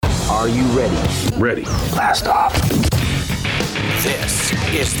Are you ready? Ready. Blast off. This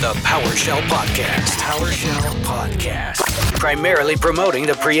is the PowerShell Podcast. PowerShell Podcast. Primarily promoting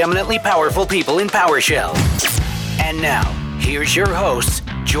the preeminently powerful people in PowerShell. And now, here's your hosts,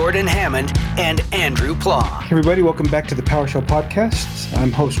 Jordan Hammond and Andrew Plaw. Hey everybody, welcome back to the PowerShell Podcast.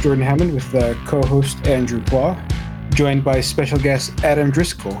 I'm host Jordan Hammond with co-host Andrew Plaw, joined by special guest Adam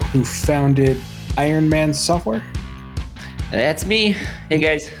Driscoll, who founded Iron Man Software. That's me. Hey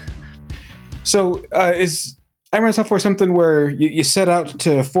guys. So is Iron Man Software something where you set out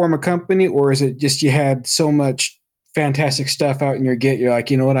to form a company, or is it just you had so much fantastic stuff out in your Git, you're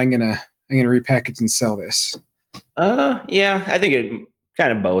like, you know what, I'm gonna repackage and sell this? Yeah, I think it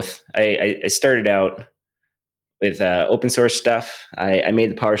kind of both. I started out with open source stuff. I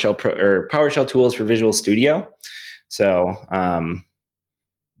made the PowerShell tools for Visual Studio. So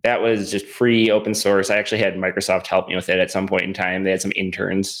that was just free open source. I actually had Microsoft help me with it at some point in time. They had some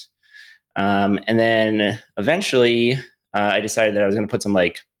interns. And then eventually I decided that I was going to put some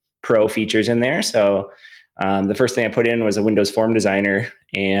like pro features in there. So the first thing I put in was a Windows Form Designer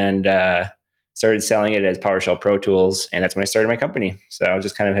and started selling it as PowerShell Pro Tools. And that's when I started my company. So it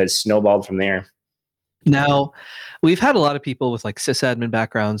just kind of has snowballed from there. Now, we've had a lot of people with like sysadmin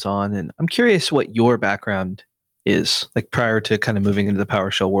backgrounds on, and I'm curious what your background is, like prior to kind of moving into the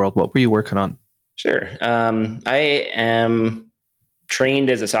PowerShell world. What were you working on? Sure. I am trained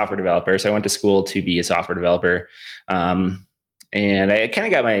as a software developer. So I went to school to be a software developer. And I kind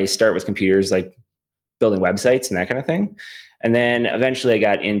of got my start with computers, like building websites and that kind of thing. And then eventually I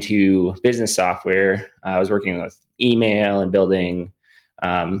got into business software. I was working with email and building,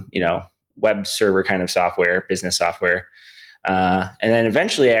 web server kind of software, business software. And then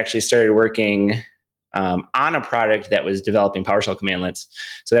eventually I actually started working on a product that was developing PowerShell commandlets.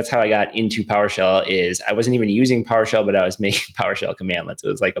 So that's how I got into PowerShell. Is I wasn't even using PowerShell, but I was making PowerShell commandlets. It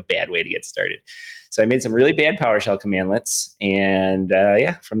was like a bad way to get started. So I made some really bad PowerShell commandlets. And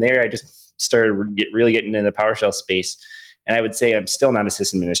from there, I just started really getting into the PowerShell space. And I would say I'm still not a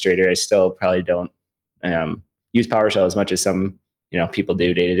system administrator. I still probably don't use PowerShell as much as some people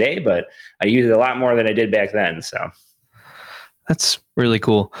do day to day, but I use it a lot more than I did back then. So that's really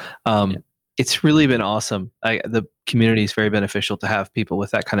cool. It's really been awesome. The community is very beneficial to have people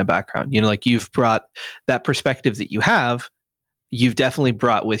with that kind of background. Like you've brought that perspective that you have, you've definitely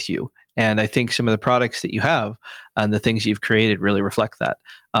brought with you. And I think some of the products that you have and the things you've created really reflect that.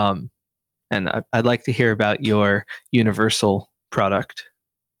 And I'd like to hear about your Universal product.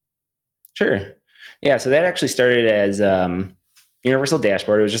 Sure. Yeah. So that actually started as Universal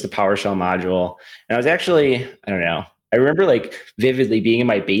Dashboard. It was just a PowerShell module. And I was actually, I remember like vividly being in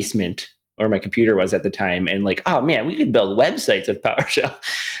my basement where my computer was at the time and like, oh man, we could build websites with PowerShell.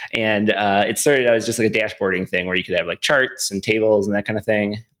 And it started out as just like a dashboarding thing where you could have like charts and tables and that kind of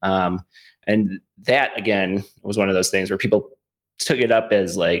thing. And that again was one of those things where people took it up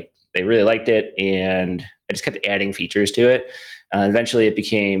as like, they really liked it. And I just kept adding features to it. Eventually it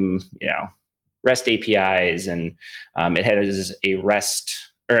became, REST APIs and it had a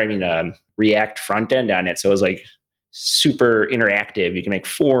React front end on it. So it was like super interactive. You can make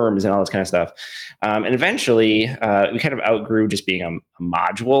forms and all this kind of stuff. And eventually we kind of outgrew just being a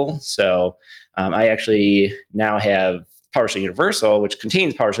module. So I actually now have PowerShell Universal, which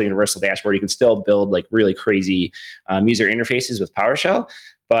contains PowerShell Universal Dashboard. You can still build like really crazy user interfaces with PowerShell,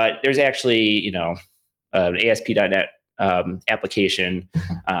 but there's actually, an ASP.NET application.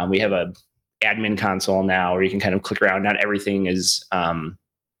 We have a admin console now where you can kind of click around. Not everything is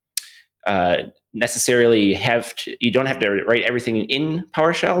necessarily you don't have to write everything in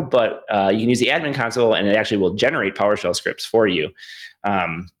PowerShell, but you can use the admin console and it actually will generate PowerShell scripts for you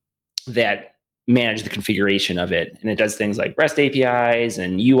that manage the configuration of it. And it does things like REST APIs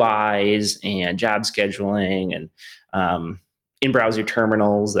and UIs and job scheduling and in-browser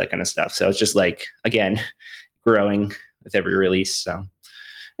terminals, that kind of stuff. So it's just like, again, growing with every release. So,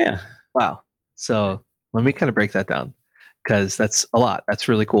 yeah. Wow. So let me kind of break that down because that's a lot. That's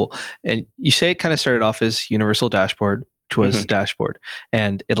really cool. And you say it kind of started off as Universal Dashboard, which was Dashboard,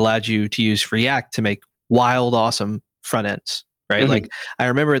 and it allowed you to use React to make wild, awesome front ends, right? Like I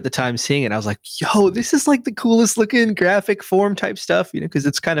remember at the time seeing it, I was like, yo, this is like the coolest looking graphic form type stuff, because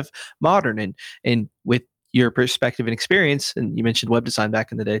it's kind of modern and with your perspective and experience, and you mentioned web design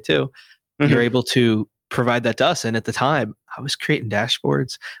back in the day too, you're able to provide that to us. And at the time, I was creating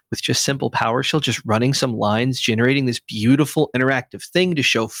dashboards with just simple PowerShell, just running some lines, generating this beautiful interactive thing to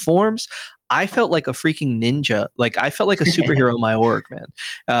show forms. I felt like a freaking ninja. Like I felt like a superhero in my org,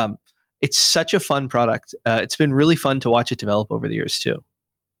 man. It's such a fun product. It's been really fun to watch it develop over the years too.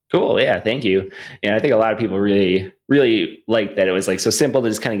 Cool. Yeah. Thank you. And I think a lot of people really, really like that. It was like so simple to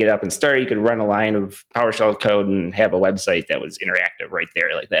just kind of get up and start. You could run a line of PowerShell code and have a website that was interactive right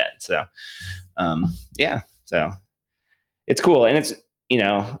there like that. So, yeah. So it's cool. And it's,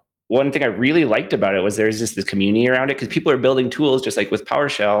 one thing I really liked about it was there's just this community around it because people are building tools just like with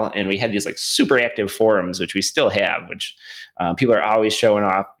PowerShell. And we had these like super active forums, which we still have, which people are always showing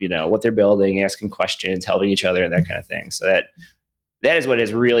off, what they're building, asking questions, helping each other and that kind of thing. So that is what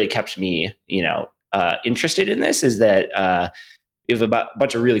has really kept me, interested in this is that you have a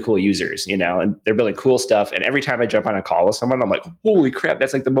bunch of really cool users, and they're building cool stuff. And every time I jump on a call with someone, I'm like, holy crap,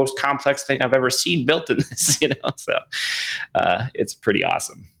 that's like the most complex thing I've ever seen built in this, So it's pretty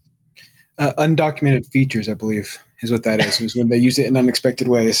awesome. Undocumented features, I believe, is what that is when they use it in unexpected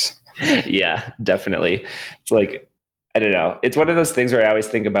ways. Yeah, definitely. It's like, I don't know. It's one of those things where I always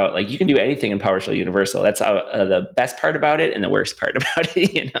think about like, you can do anything in PowerShell Universal. That's the best part about it and the worst part about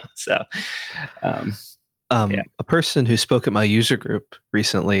it, So, yeah. A person who spoke at my user group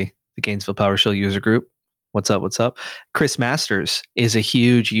recently, the Gainesville PowerShell user group, what's up? Chris Masters is a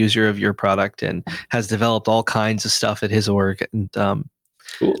huge user of your product and has developed all kinds of stuff at his org. And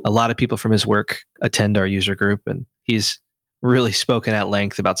cool. A lot of people from his work attend our user group, and he's really spoken at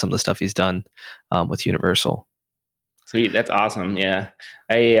length about some of the stuff he's done with Universal. Sweet. That's awesome. Yeah.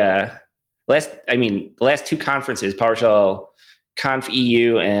 The last two conferences, PowerShell Conf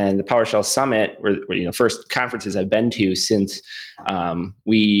EU and the PowerShell Summit were first conferences I've been to since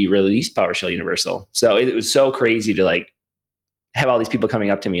we released PowerShell Universal. So it was so crazy to like have all these people coming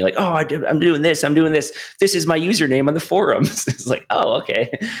up to me like, oh, I'm doing this. This is my username on the forums. It's like, oh, okay.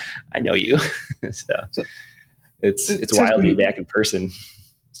 I know you. so it's wild to be back in person.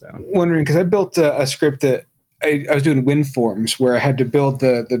 So wondering, because I built a script that I was doing WinForms where I had to build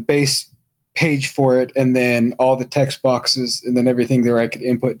the base page for it and then all the text boxes and then everything there I could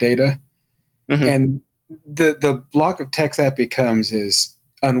input data. Mm-hmm. And the block of text that becomes is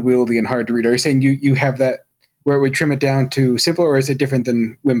unwieldy and hard to read. Are you saying you have that where it would trim it down to simpler, or is it different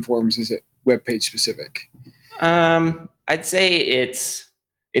than WinForms? Is it web page specific? I'd say it's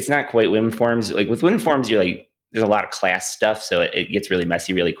not quite WinForms. Like with WinForms, there's a lot of class stuff, so it gets really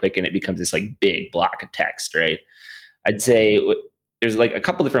messy really quick, and it becomes this like big block of text, right? I'd say there's like a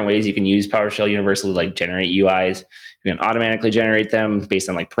couple different ways you can use PowerShell Universal to like generate UIs. You can automatically generate them based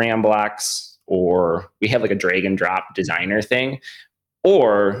on like param blocks, or we have like a drag and drop designer thing.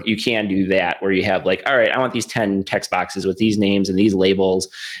 Or you can do that where you have like, all right, I want these 10 text boxes with these names and these labels.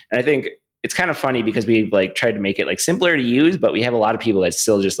 And I think it's kind of funny because we've like tried to make it like simpler to use, but we have a lot of people that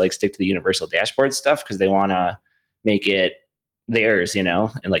still just like stick to the universal dashboard stuff because they want to make it theirs, and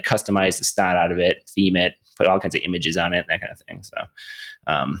like customize the style out of it, theme it, put all kinds of images on it, and that kind of thing. So,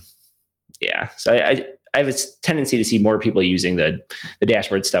 yeah. So I have a tendency to see more people using the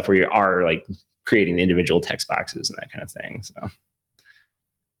dashboard stuff where you are like creating the individual text boxes and that kind of thing. So.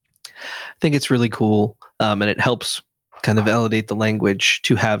 I think it's really cool, and it helps kind of validate the language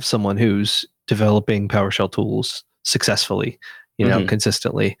to have someone who's developing PowerShell tools successfully,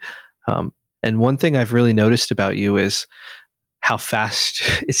 consistently. And one thing I've really noticed about you is how fast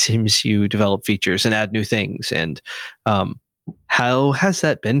it seems you develop features and add new things. And how has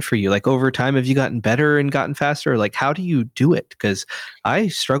that been for you? Like over time, have you gotten better and gotten faster? Like, how do you do it? Because I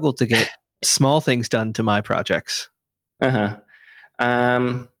struggle to get small things done to my projects. Uh-huh.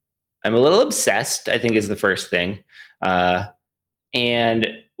 I'm a little obsessed, I think is the first thing. And,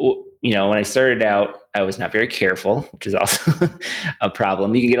 when I started out, I was not very careful, which is also a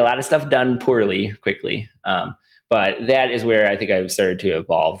problem. You can get a lot of stuff done poorly, quickly. But that is where I think I've started to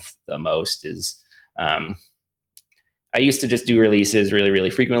evolve the most is I used to just do releases really, really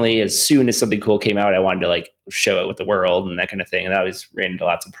frequently. As soon as something cool came out, I wanted to like show it with the world and that kind of thing. And that always ran into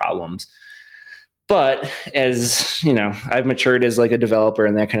lots of problems. But as I've matured as like a developer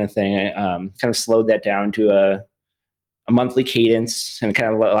and that kind of thing, I kind of slowed that down to a monthly cadence, and it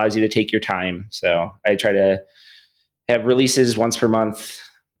kind of allows you to take your time. So I try to have releases once per month,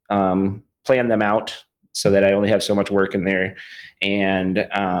 plan them out so that I only have so much work in there. And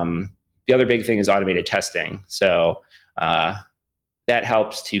the other big thing is automated testing. So that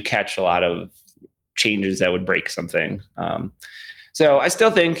helps to catch a lot of changes that would break something. So I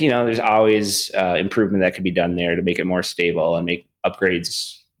still think, there's always improvement that could be done there to make it more stable and make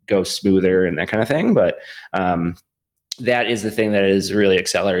upgrades go smoother and that kind of thing. But that is the thing that has really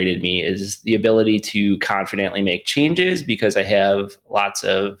accelerated me is the ability to confidently make changes because I have lots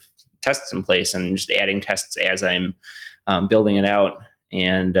of tests in place and just adding tests as I'm building it out.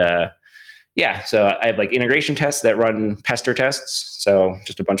 And so I have like integration tests that run pester tests. So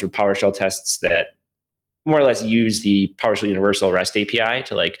just a bunch of PowerShell tests that more or less use the PowerShell Universal REST API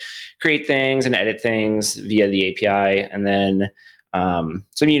to like create things and edit things via the API. And then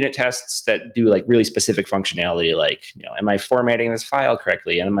some unit tests that do like really specific functionality, like, am I formatting this file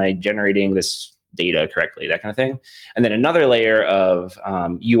correctly? And am I generating this data correctly? That kind of thing. And then another layer of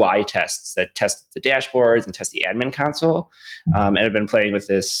UI tests that test the dashboards and test the admin console. And I've been playing with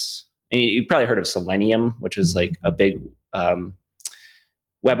this. And you've probably heard of Selenium, which is like a big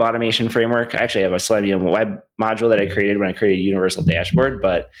web automation framework. I actually have a Selenium web module that I created when I created a universal dashboard,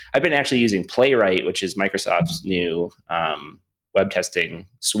 but I've been actually using Playwright, which is Microsoft's new web testing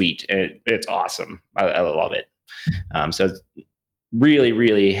suite. And it's awesome. I love it. So it really,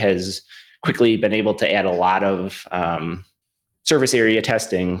 really has quickly been able to add a lot of surface area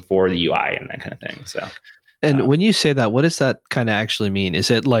testing for the UI and that kind of thing. So, and when you say that, what does that kind of actually mean? Is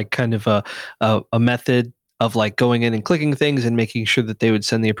it like kind of a method of like going in and clicking things and making sure that they would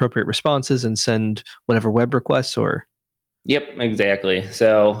send the appropriate responses and send whatever web requests, or? Yep, exactly.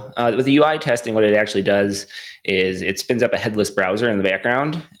 So with the UI testing, what it actually does is it spins up a headless browser in the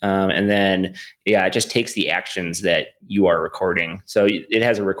background. And then, it just takes the actions that you are recording. So it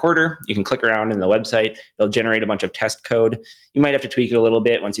has a recorder. You can click around in the website. It'll generate a bunch of test code. You might have to tweak it a little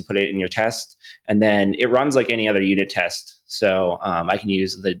bit once you put it in your test. And then it runs like any other unit test. So I can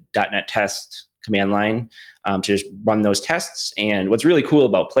use the .NET test command line to just run those tests. And what's really cool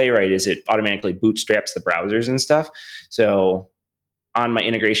about Playwright is it automatically bootstraps the browsers and stuff. So on my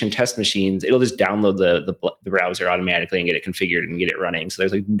integration test machines, it'll just download the browser automatically and get it configured and get it running. So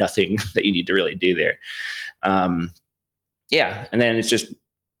there's like nothing that you need to really do there. And then it's just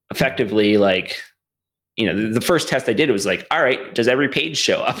effectively like, the first test I did was like, all right, does every page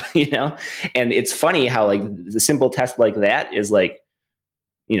show up? And it's funny how like the simple test like that is like,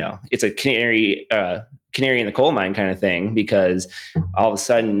 it's a canary in the coal mine kind of thing, because all of a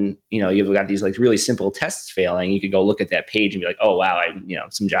sudden, you've got these like really simple tests failing. You could go look at that page and be like, oh, wow,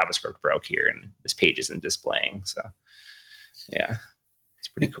 some JavaScript broke here and this page isn't displaying. So yeah, it's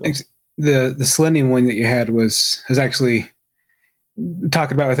pretty cool. The Selenium one that you had was actually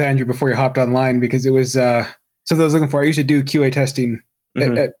talking about with Andrew before you hopped online, because it was something I was looking for. I used to do QA testing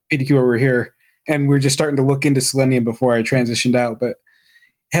at PDQ over here, and we're just starting to look into Selenium before I transitioned out. But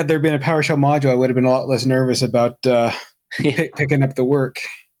had there been a PowerShell module, I would have been a lot less nervous about picking up the work.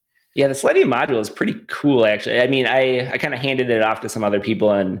 Yeah, the Selenium module is pretty cool, actually. I mean, I kind of handed it off to some other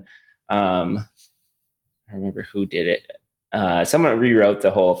people, and I remember who did it. Someone rewrote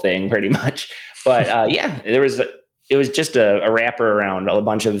the whole thing pretty much. But it was just a wrapper around a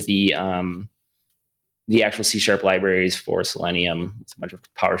bunch of the actual C# libraries for Selenium. It's a bunch of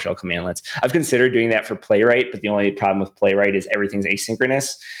PowerShell commandlets. I've considered doing that for Playwright, but the only problem with Playwright is everything's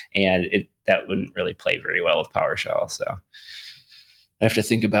asynchronous, and that wouldn't really play very well with PowerShell. So I have to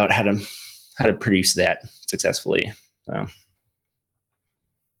think about how to produce that successfully. So.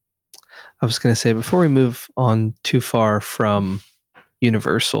 I was going to say, before we move on too far from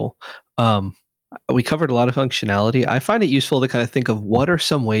Universal, we covered a lot of functionality. I find it useful to kind of think of what are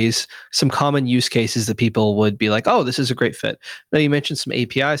some ways, some common use cases that people would be like, oh, this is a great fit. Now, you mentioned some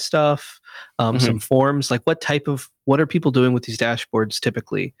API stuff, some forms. Like what are people doing with these dashboards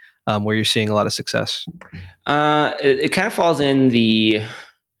typically, where you're seeing a lot of success? It kind of falls in the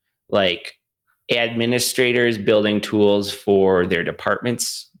like administrators building tools for their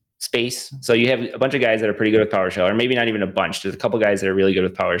departments space. So you have a bunch of guys that are pretty good with PowerShell, or maybe not even a bunch. There's a couple guys that are really good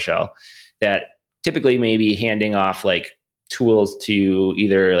with PowerShell that typically maybe handing off like tools to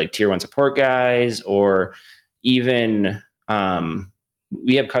either like tier 1 support guys, or even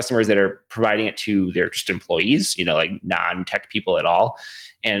we have customers that are providing it to their just employees, like non-tech people at all,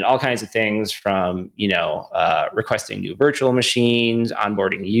 and all kinds of things from, requesting new virtual machines,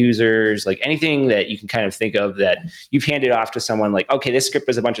 onboarding users, like anything that you can kind of think of that you've handed off to someone like, okay, this script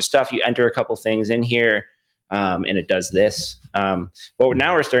is a bunch of stuff. You enter a couple things in here and it does this. But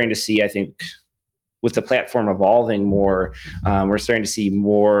now we're starting to see, I think, with the platform evolving more, we're starting to see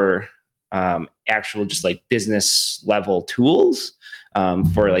more actual just like business level tools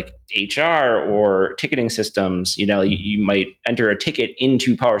for like HR or ticketing systems. You might enter a ticket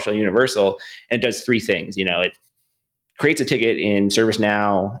into PowerShell Universal and it does three things. It creates a ticket in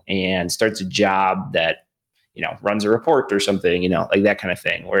ServiceNow and starts a job that, runs a report or something, like that kind of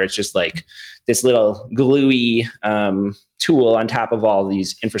thing, where it's just like this little gluey tool on top of all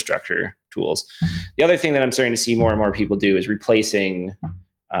these infrastructure tools. The other thing that I'm starting to see more and more people do is replacing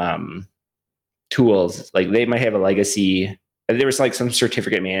tools. Like they might have a legacy. There was like some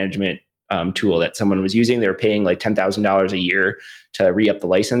certificate management tool that someone was using. They were paying like $10,000 a year to re-up the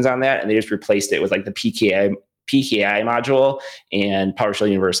license on that. And they just replaced it with like the PKI module and PowerShell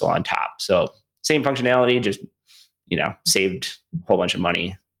Universal on top. So same functionality, just, saved a whole bunch of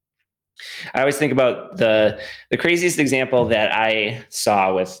money. I always think about the craziest example that I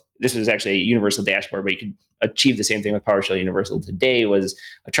saw with, this was actually a universal dashboard, but you could achieve the same thing with PowerShell Universal today, was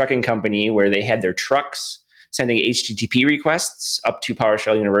a trucking company where they had their trucks sending HTTP requests up to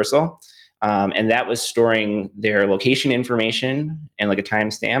PowerShell Universal. And that was storing their location information and like a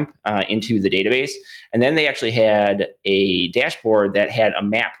timestamp into the database. And then they actually had a dashboard that had a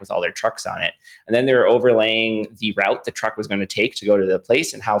map with all their trucks on it. And then they were overlaying the route the truck was going to take to go to the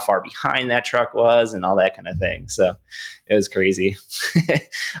place and how far behind that truck was and all that kind of thing. So it was crazy.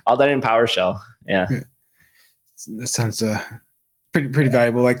 All done in PowerShell. Yeah. That sounds pretty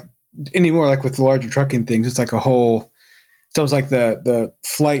valuable. Like anymore, like with larger trucking things, it's like a whole. Sounds like the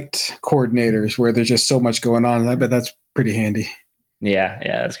flight coordinators where there's just so much going on. I bet that's pretty handy. Yeah,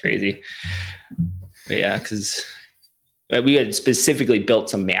 that's crazy. But yeah, because we had specifically built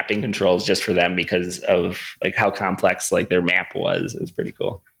some mapping controls just for them because of like how complex like their map was. It was pretty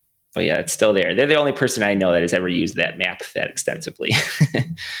cool. But yeah, it's still there. They're the only person I know that has ever used that map that extensively.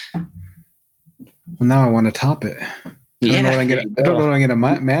 Well, now I want to top it. I don't know when I get a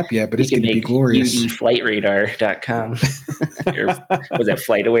map yet, but it's going to be glorious. UEFlightradar.com. Was that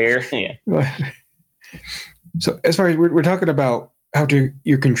FlightAware? Yeah. So as far as we're talking about how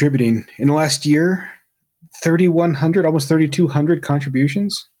you're contributing in the last year, 3,100, almost 3,200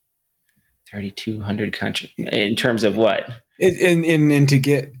 contributions. 3,200 in terms of what? In to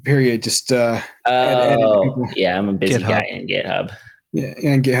get period. Just yeah, I'm a busy GitHub. guy in GitHub. Yeah,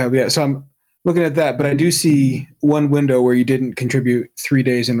 and GitHub. Yeah, so I'm looking at that, but I do see one window where you didn't contribute 3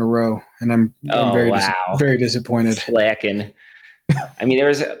 days in a row, and I'm very disappointed. Slacking. I mean, there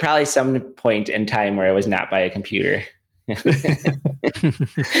was probably some point in time where I was not by a computer.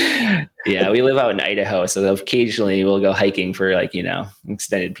 Yeah, we live out in Idaho, so occasionally we'll go hiking for like, an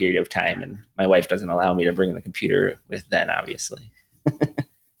extended period of time, and my wife doesn't allow me to bring the computer with then, obviously.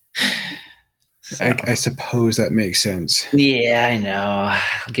 So, I suppose that makes sense. Yeah, I know.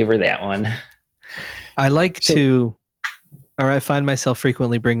 I'll give her that one. I find myself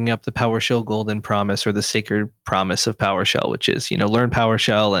frequently bringing up the PowerShell golden promise or the sacred promise of PowerShell, which is, learn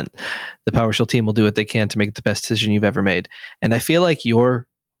PowerShell and the PowerShell team will do what they can to make it the best decision you've ever made. And I feel like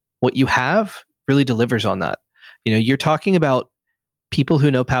what you have really delivers on that. You're talking about people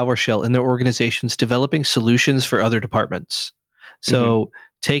who know PowerShell in their organizations developing solutions for other departments. So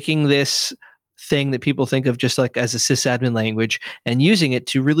taking this thing that people think of just like as a sysadmin language and using it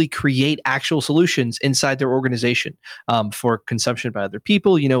to really create actual solutions inside their organization for consumption by other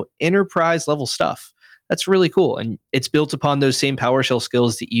people, enterprise level stuff. That's really cool. And it's built upon those same PowerShell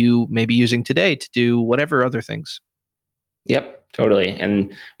skills that you may be using today to do whatever other things. Yep, totally.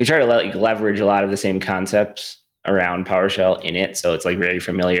 And we try to leverage a lot of the same concepts around PowerShell in it. So it's like very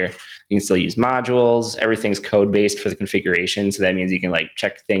familiar. You can still use modules. Everything's code-based for the configuration. So that means you can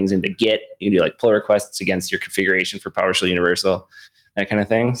check things into Git. You can do pull requests against your configuration for PowerShell Universal, that kind of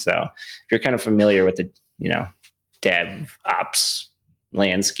thing. So if you're kind of familiar with the, dev ops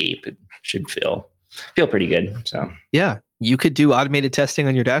landscape, it should feel pretty good. So yeah, you could do automated testing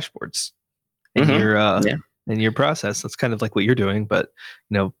on your dashboards in your process. That's kind of like what you're doing, but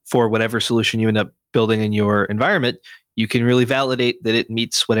for whatever solution you end up building in your environment, you can really validate that it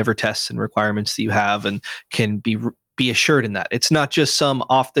meets whatever tests and requirements that you have and can be assured in that. It's not just some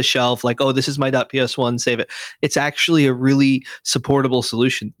off the shelf, this is my .ps1, save it. It's actually a really supportable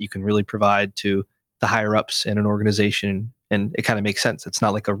solution you can really provide to the higher ups in an organization. And it kind of makes sense. It's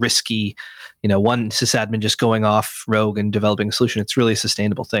not like a risky, one sysadmin just going off rogue and developing a solution. It's really a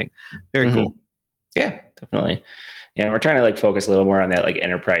sustainable thing. Very cool. Yeah, definitely. Yeah, we're trying to focus a little more on that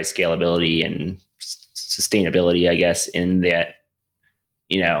enterprise scalability and sustainability, I guess, in that,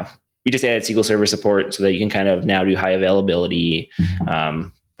 we just added SQL Server support so that you can kind of now do high availability,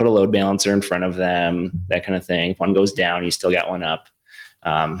 put a load balancer in front of them, that kind of thing. If one goes down, you still got one up.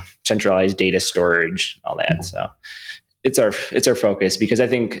 Centralized data storage, all that. So it's our focus, because I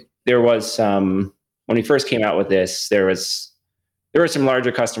think there was some, when we first came out with this, there were some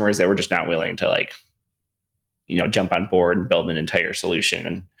larger customers that were just not willing to jump on board and build an entire solution.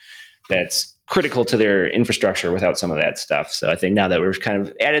 And that's critical to their infrastructure without some of that stuff. So I think now that we've kind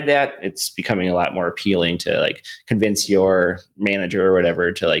of added that, it's becoming a lot more appealing to convince your manager or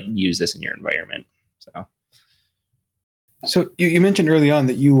whatever to use this in your environment. So you mentioned early on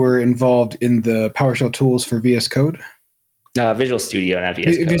that you were involved in the PowerShell tools for VS Code? Visual Studio, not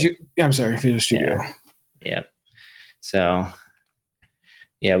VS Code. I'm sorry, Visual Studio. Yeah. So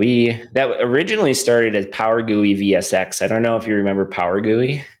yeah, that originally started as Power GUI VSX. I don't know if you remember Power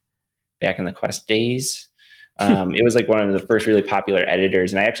GUI back in the Quest days. It was like one of the first really popular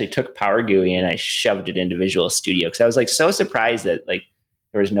editors. And I actually took Power GUI and I shoved it into Visual Studio because I was like so surprised that like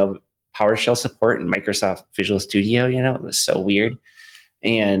there was no PowerShell support in Microsoft Visual Studio. It was so weird.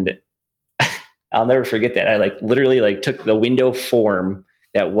 And I'll never forget that. I like literally like took the window form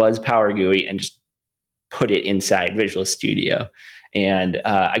that was Power GUI and just put it inside Visual Studio. And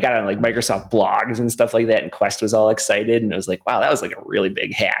I got on like Microsoft blogs and stuff like that. And Quest was all excited. And it was like, wow, that was like a really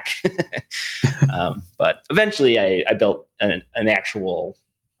big hack. But eventually I built an actual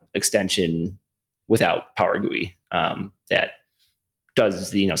extension without Power GUI that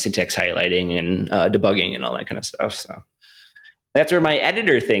does the syntax highlighting and debugging and all that kind of stuff. So that's where my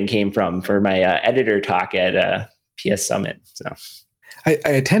editor thing came from for my editor talk at PS Summit. So I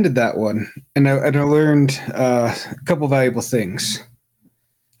attended that one, and I learned a couple valuable things.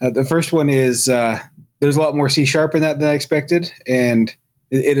 The first one is there's a lot more C# in that than I expected, and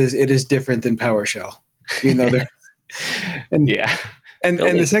it is different than PowerShell. And yeah. And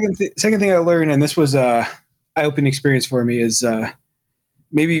the second thing I learned, and this was eye-opening experience for me, is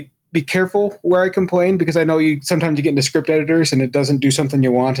maybe be careful where I complain, because I know sometimes you get into script editors and it doesn't do something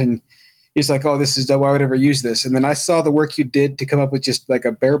you want, and it's like, oh, this is dumb, why would I ever use this? And then I saw the work you did to come up with just like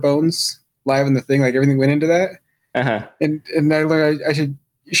a bare bones live in the thing, like everything went into that. Uh-huh. And I learned I should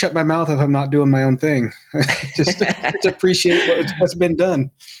shut my mouth if I'm not doing my own thing. just to appreciate what's been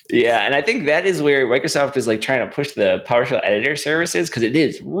done. Yeah, and I think that is where Microsoft is like trying to push the PowerShell editor services, because it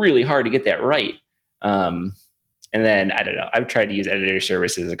is really hard to get that right. And then I don't know. I've tried to use editor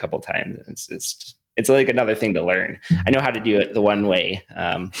services a couple times. It's like another thing to learn. I know how to do it the one way,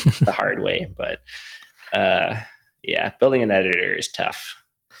 the hard way, but yeah, building an editor is tough.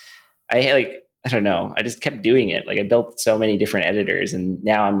 I don't know. I just kept doing it. Like I built so many different editors, and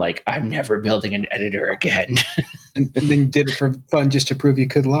now I'm like, I'm never building an editor again. and then you did it for fun just to prove you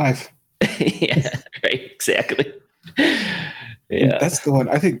could live. Yeah, right. Exactly. Yeah, and that's the one.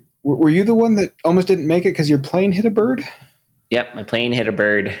 I think. Were you the one that almost didn't make it because your plane hit a bird? Yep, my plane hit a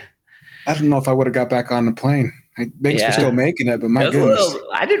bird. I don't know if I would have got back on the plane. Thanks for still making it, but my goodness.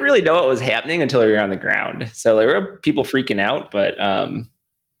 I didn't really know what was happening until we were on the ground. So there were people freaking out, but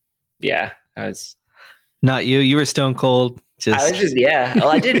yeah, I was. Not you. You were stone cold. I was just, yeah. Well,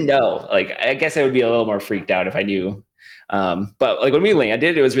 I didn't know. Like, I guess I would be a little more freaked out if I knew. But like when we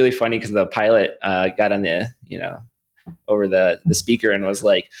landed, it was really funny because the pilot got on the, over the speaker and was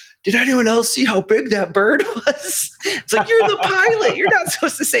like, did anyone else see how big that bird was? It's like, you're the pilot. You're not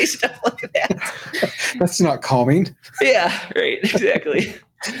supposed to say stuff like that. That's not calming. Yeah, right. Exactly.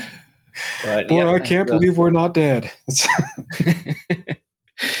 But, boy, I can't believe we're not dead.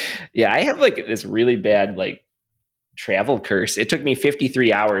 Yeah, I have like this really bad like travel curse. It took me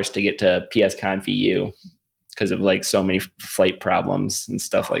 53 hours to get to PSConf EU because of like so many flight problems and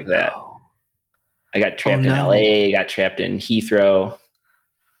stuff like that. I got trapped in LA, got trapped in Heathrow.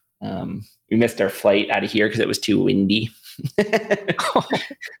 We missed our flight out of here because it was too windy.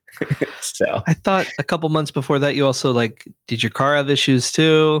 So I thought a couple months before that you also did your car have issues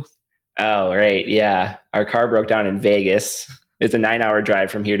too? Oh, right. Yeah. Our car broke down in Vegas. It's a 9-hour drive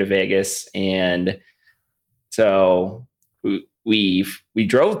from here to Vegas. And so we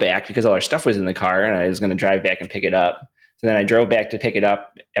drove back because all our stuff was in the car and I was going to drive back and pick it up. So then I drove back to pick it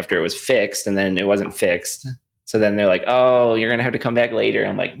up after it was fixed, and then it wasn't fixed. So then they're like, oh, you're going to have to come back later.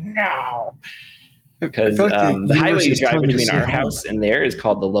 I'm like, no. Because the highway you drive between our house and there is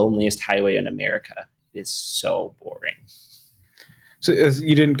called the loneliest highway in America. It's so boring. So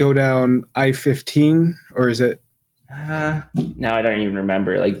you didn't go down I-15, or is it? Now I don't even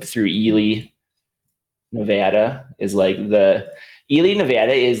remember. Like through Ely, Nevada is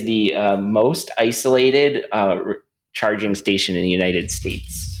Nevada is the most isolated charging station in the United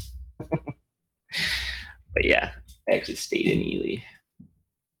States. But yeah, I actually stayed in Ely.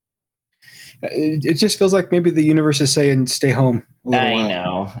 It just feels like maybe the universe is saying stay home. I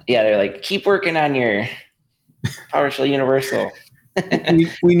know. Yeah, they're like, keep working on your PowerShell Universal.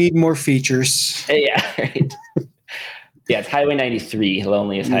 we need more features. Yeah, right. Yeah, it's Highway 93,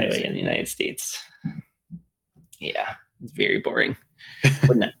 loneliest highway in the United States. Yeah, it's very boring.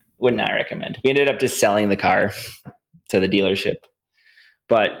 Would not recommend. We ended up just selling the car to the dealership.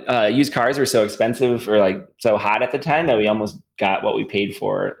 But used cars were so expensive or so hot at the time that we almost got what we paid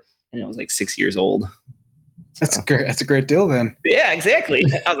for. And it was 6 years old. So. That's a great deal then. Yeah, exactly.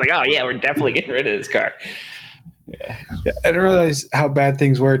 I was like, oh yeah, we're definitely getting rid of this car. Yeah. I didn't realize how bad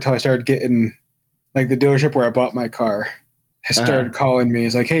things were until I started getting the dealership where I bought my car has started calling me.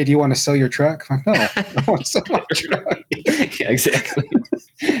 He's like, hey, do you want to sell your truck? I'm like, no, I want to sell my truck. Yeah, exactly.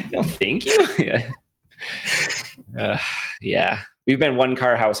 No, thank you. Yeah. Yeah. we've been one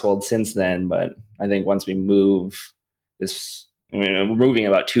car household since then, but I think once we move we're moving in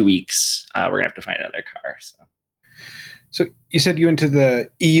about 2 weeks, we're gonna have to find another car. So you said you went to the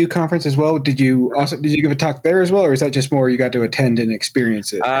EU conference as well. Did you give a talk there as well, or is that just more you got to attend and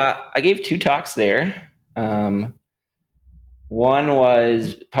experience it? I gave 2 talks there. One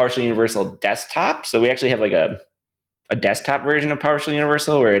was PowerShell Universal Desktop. So we actually have like a desktop version of PowerShell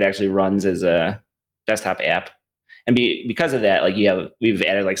Universal where it actually runs as a desktop app. And because of that, like we've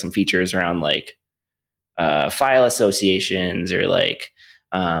added like some features around like file associations or like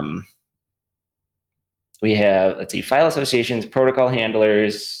we have, let's see, file associations, protocol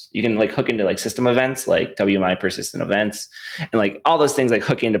handlers. You can like hook into like system events, like WMI persistent events, and like all those things like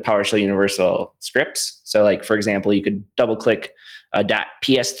hook into PowerShell Universal scripts. So like, for example, you could double click a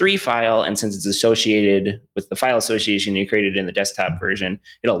 .ps3 file, and since it's associated with the file association you created in the desktop version,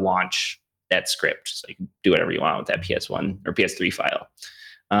 it'll launch that script. So you can do whatever you want with that PS1 or PS3 file.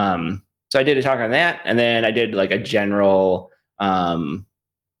 So I did a talk on that, and then I did like a general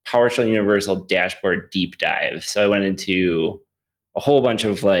PowerShell Universal dashboard deep dive. So I went into a whole bunch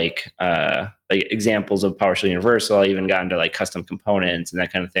of like examples of PowerShell Universal. I even got into like custom components and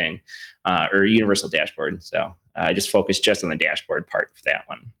that kind of thing, or universal dashboard. So I just focused just on the dashboard part for that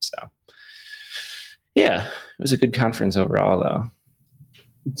one. So yeah, it was a good conference overall though.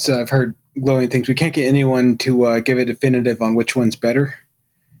 So I've heard glowing things. We can't get anyone to give a definitive on which one's better.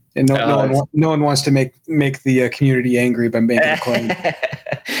 And no one wants to make the community angry by making a claim.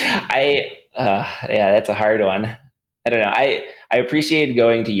 Yeah, that's a hard one. I don't know. I appreciated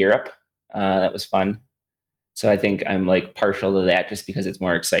going to Europe. That was fun. So I think I'm like partial to that just because it's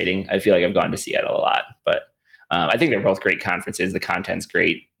more exciting. I feel like I've gone to Seattle a lot, but I think they're both great conferences. The content's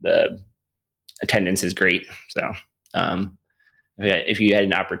great. The attendance is great. So if you had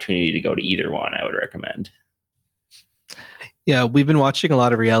an opportunity to go to either one, I would recommend. Yeah, we've been watching a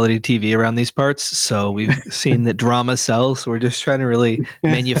lot of reality TV around these parts, so we've seen that drama sells. So we're just trying to really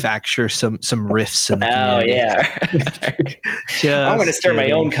manufacture some riffs in the community. Yeah. I want to start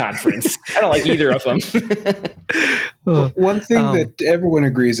my own conference. I don't like either of them. One thing that everyone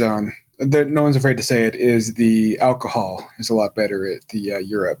agrees on, that no one's afraid to say it, is the alcohol is a lot better at the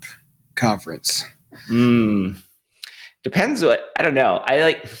Europe conference. Depends I don't know.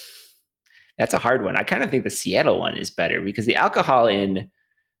 That's a hard one. I kind of think the Seattle one is better because the alcohol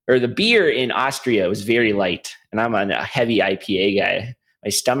the beer in Austria was very light, and I'm a heavy IPA guy.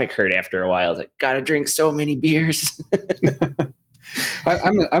 My stomach hurt after a while. I was like, gotta drink so many beers.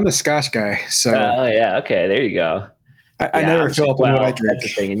 I'm a Scotch guy, so. Oh yeah, okay, there you go. I never fill up on what I drink. That's the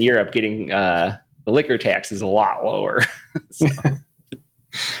thing. In Europe, getting the liquor tax is a lot lower. So.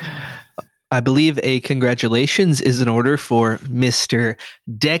 I believe a congratulations is in order for Mr.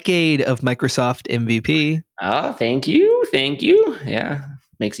 Decade of Microsoft MVP. Oh, thank you. Thank you. Yeah.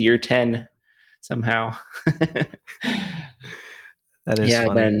 Makes year 10 somehow. That is funny.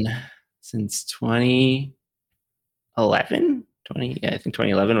 I've been since 2011. I think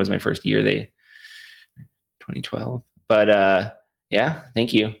 2011 was my first year. 2012. But yeah,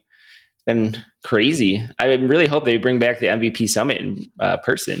 thank you. It's been crazy. I really hope they bring back the MVP Summit in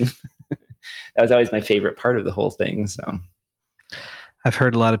person. That was always my favorite part of the whole thing. So I've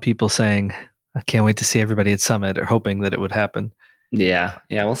heard a lot of people saying, I can't wait to see everybody at Summit, or hoping that it would happen. Yeah,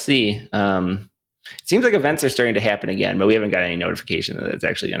 we'll see. It seems like events are starting to happen again, but we haven't got any notification that it's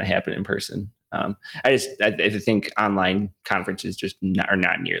actually going to happen in person. I think online conferences just are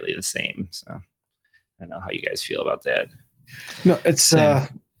not nearly the same. So I don't know how you guys feel about that. No, it's the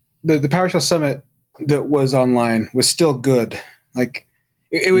PowerShell Summit that was online was still good. Like,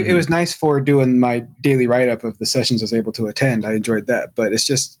 It was nice for doing my daily write-up of the sessions I was able to attend. I enjoyed that, but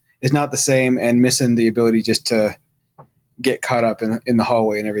it's not the same, and missing the ability just to get caught up in the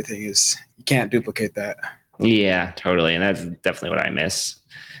hallway and everything you can't duplicate that. Yeah, totally. And that's definitely what I miss.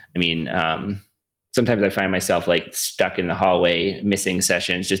 I mean, sometimes I find myself like stuck in the hallway, missing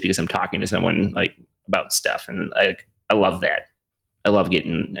sessions just because I'm talking to someone like about stuff. And I love that. I love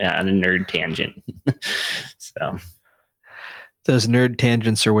getting on a nerd tangent. So. Those nerd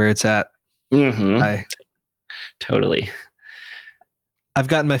tangents are where it's at. Mm-hmm. Totally. I've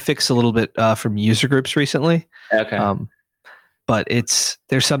gotten my fix a little bit from user groups recently. Okay. But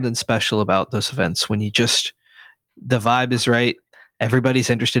there's something special about those events when the vibe is right.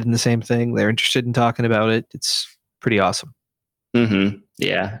 Everybody's interested in the same thing. They're interested in talking about it. It's pretty awesome. Mm-hmm.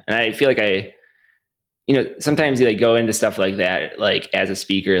 Yeah. And I feel like sometimes you like go into stuff like that, like as a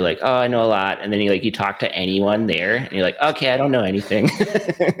speaker, like, oh, I know a lot. And then you talk to anyone there and you're like, okay, I don't know anything.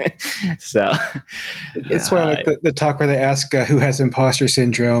 So it's why I like the talk where they ask who has imposter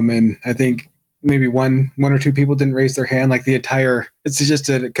syndrome. And I think maybe one or two people didn't raise their hand. Like it's just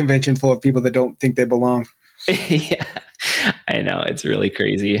a convention full of people that don't think they belong. Yeah, I know, it's really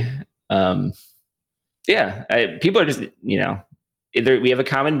crazy. People are just, either we have a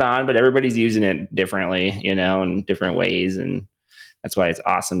common bond, but everybody's using it differently, in different ways, and that's why it's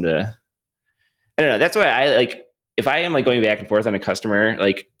awesome to. I don't know. That's why I like. If I am like going back and forth on a customer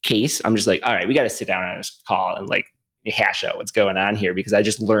like case, I'm just like, all right, we got to sit down on this call and like hash out what's going on here, because I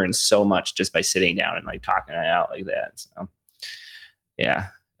just learned so much just by sitting down and like talking it out like that. So yeah,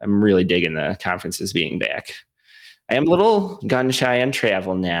 I'm really digging the conferences being back. I am a little gun shy on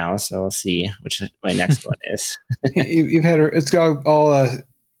travel now, so we'll see which my next one is. You've had it's all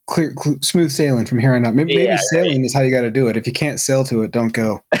clear, smooth sailing from here on out. Maybe sailing is how you got to do it. If you can't sail to it, don't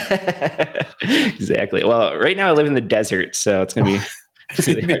go. Exactly. Well, right now I live in the desert, so it's gonna be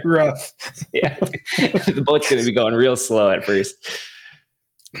really be rough. Yeah, the boat's gonna be going real slow at first.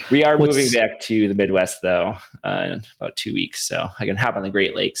 We are moving back to the Midwest though in about 2 weeks, so I can hop on the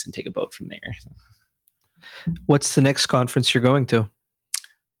Great Lakes and take a boat from there. What's the next conference you're going to?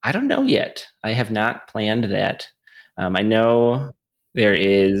 I don't know yet. I have not planned that. I know there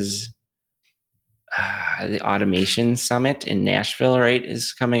is the Automation Summit in Nashville, right,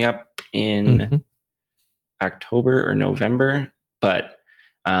 is coming up in October or November. But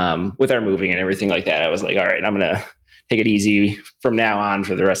with our moving and everything like that, I was like, all right, I'm going to take it easy from now on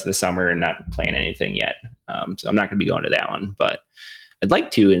for the rest of the summer and not plan anything yet. So I'm not going to be going to that one, but I'd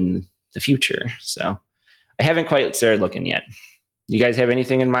like to in the future. So I haven't quite started looking yet. You guys have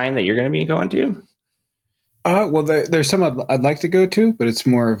anything in mind that you're going to be going to? Well, there's some I'd like to go to, but it's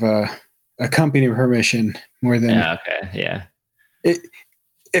more of a company permission more than. Okay, yeah.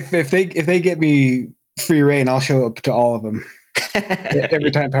 If they get me free reign, I'll show up to all of them.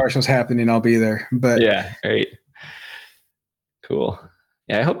 Every time PowerShell's happening, I'll be there. But yeah, right. Cool.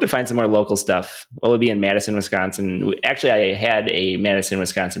 Yeah, I hope to find some more local stuff. Well, it'll be in Madison, Wisconsin. Actually, I had a Madison,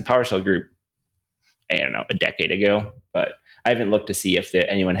 Wisconsin PowerShell group, I don't know, a decade ago, but I haven't looked to see if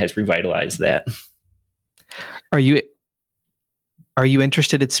anyone has revitalized that. Are you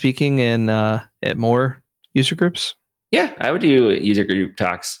interested in speaking in at more user groups? Yeah, I would do user group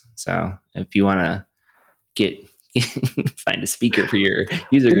talks. So if you want to find a speaker for your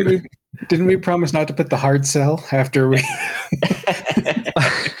user group. Didn't we promise not to put the hard sell after we?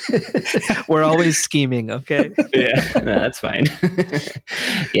 We're always scheming, okay? Yeah, no, that's fine.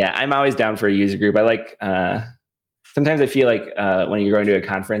 Yeah, I'm always down for a user group. I like. Sometimes I feel like when you're going to a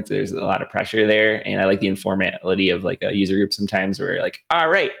conference, there's a lot of pressure there, and I like the informality of like a user group. Sometimes where you're like, all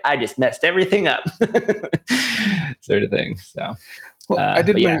right, I just messed everything up, sort of thing. So,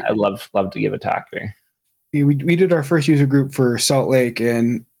 I'd love to give a talk there. We did our first user group for Salt Lake,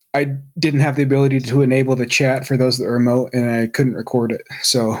 and I didn't have the ability to enable the chat for those that are remote, and I couldn't record it.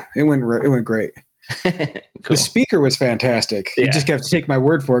 So it went great. Cool. The speaker was fantastic. Yeah. You just have to take my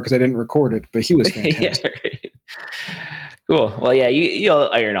word for it because I didn't record it, but he was fantastic. Yeah, right. Cool. Well, yeah, you'll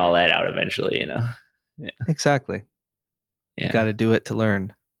iron all that out eventually, Yeah. Exactly. Yeah. You got to do it to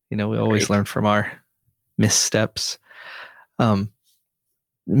learn. We always learn from our missteps.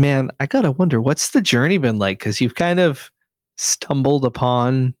 Man, I gotta wonder, what's the journey been like? Because you've kind of stumbled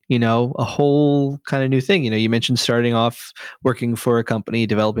upon, a whole kind of new thing. You mentioned starting off working for a company,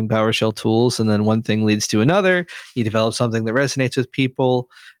 developing PowerShell tools, and then one thing leads to another. You develop something that resonates with people.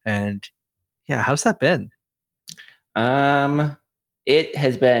 And yeah, how's that been? It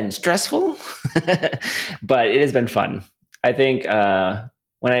has been stressful, but it has been fun. I think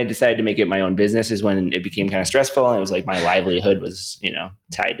when I decided to make it my own business is when it became kind of stressful, and it was like my livelihood was,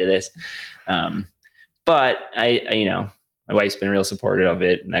 tied to this. But I my wife's been real supportive of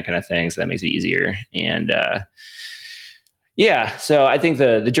it and that kind of thing, so that makes it easier. And so I think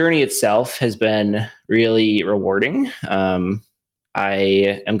the journey itself has been really rewarding.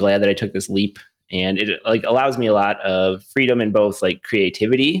 I am glad that I took this leap, and it allows me a lot of freedom in both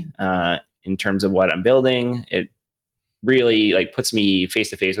creativity in terms of what I'm building. It really puts me face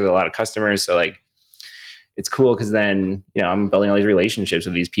to face with a lot of customers. So it's cool because then, I'm building all these relationships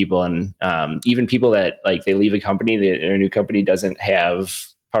with these people, and even people that they leave a company, their new company doesn't have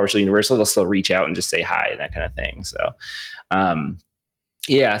PowerShell Universal, they'll still reach out and just say hi and that kind of thing. So,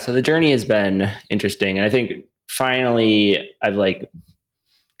 so the journey has been interesting. And I think finally I've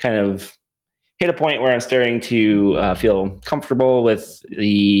kind of hit a point where I'm starting to feel comfortable with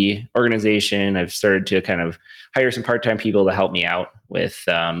the organization. I've started to kind of hire some part-time people to help me out with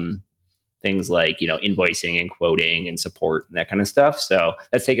things like, invoicing and quoting and support and that kind of stuff. So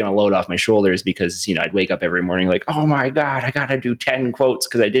that's taken a load off my shoulders because, I'd wake up every morning like, oh my God, I got to do 10 quotes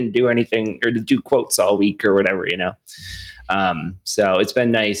because I didn't do anything or to do quotes all week or whatever, So it's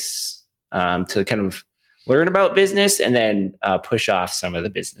been nice to kind of learn about business and then push off some of the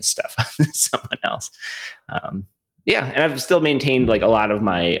business stuff on someone else. And I've still maintained like a lot of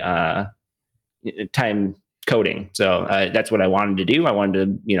my time coding. So that's what I wanted to do. I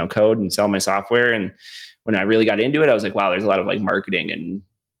wanted to, code and sell my software. And when I really got into it, I was like, wow, there's a lot of like marketing and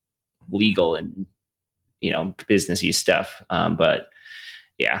legal and, businessy stuff. But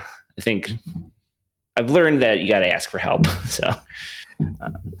yeah, I think I've learned that you got to ask for help. So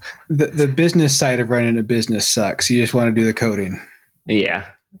the business side of running a business sucks. You just want to do the coding. Yeah,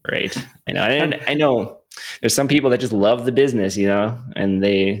 right. I know. And I know there's some people that just love the business, and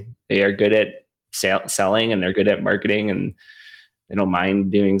they are good at selling and they're good at marketing and they don't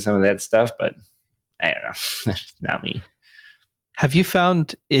mind doing some of that stuff, but I don't know. Not me. Have you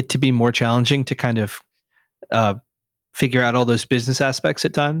found it to be more challenging to kind of figure out all those business aspects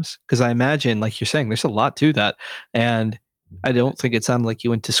at times? Because I imagine, like you're saying, there's a lot to that. And I don't think it sounded like you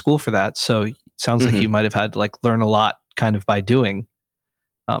went to school for that. So it sounds like you might have had to like learn a lot kind of by doing.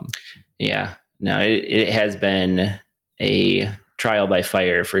 Yeah, no, it has been a trial by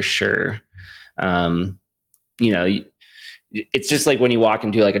fire for sure. It's just like when you walk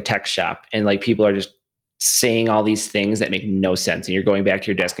into like a tech shop and like people are just saying all these things that make no sense. And you're going back to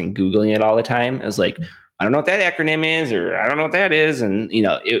your desk and Googling it all the time. It's like, I don't know what that acronym is, or I don't know what that is. And,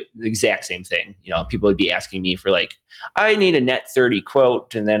 the exact same thing. People would be asking me for like, I need a net 30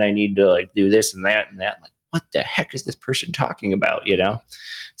 quote, and then I need to like do this and that and that. I'm like, what the heck is this person talking about?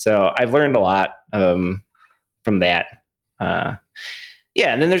 So I've learned a lot from that. And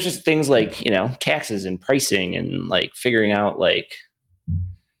then there's just things like, taxes and pricing and like figuring out like,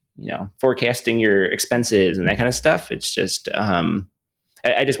 forecasting your expenses and that kind of stuff. It's just,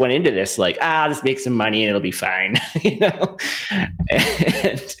 I just went into this like, just make some money and it'll be fine, and,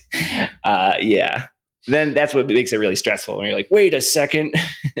 then that's what makes it really stressful when you're like, wait a second.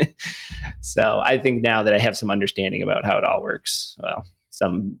 So I think now that I have some understanding about how it all works, well,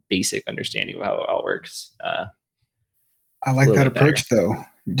 some basic understanding of how it all works. I like that approach though.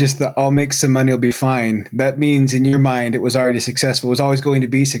 Just the I'll make some money, it'll be fine. That means in your mind, it was already successful. It was always going to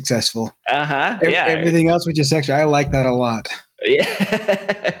be successful. Everything else was just extra. I like that a lot.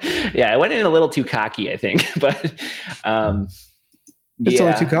 Yeah. I went in a little too cocky, I think, but it's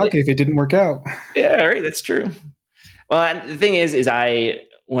only too cocky if it didn't work out. Yeah, right. That's true. Well, and the thing is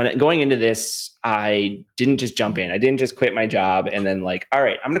when going into this, I didn't just jump in. I didn't just quit my job and then like, all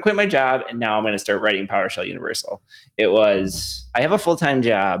right, I'm going to quit my job and now I'm going to start writing PowerShell Universal. It was, I have a full-time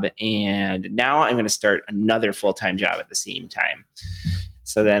job and now I'm going to start another full-time job at the same time.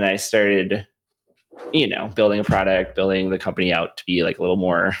 So then I started, building a product, building the company out to be like a little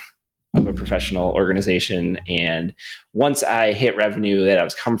more of a professional organization. And once I hit revenue that I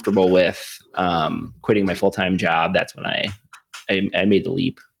was comfortable with, quitting my full-time job, that's when I made the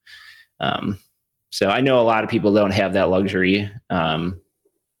leap. So I know a lot of people don't have that luxury. Like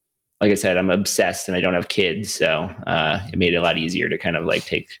I said, I'm obsessed and I don't have kids. So it made it a lot easier to kind of like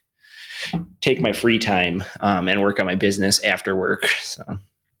take my free time and work on my business after work. So.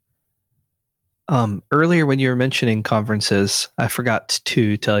 Earlier when you were mentioning conferences, I forgot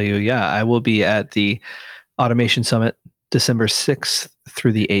to tell you, I will be at the Automation Summit December 6th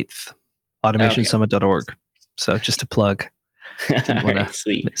through the 8th, automationsummit.org. So just a plug. Right,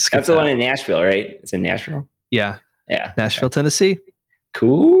 sweet. That's the one in Nashville, right? It's in Nashville. Yeah. Nashville, okay. Tennessee.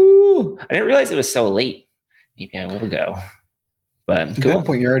 Cool. I didn't realize it was so late. Maybe I will go. But at that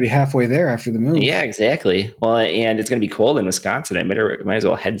point, you're already halfway there after the move. Yeah, exactly. Well, and it's going to be cold in Wisconsin. I might as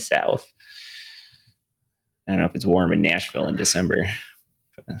well head south. I don't know if it's warm in Nashville in December.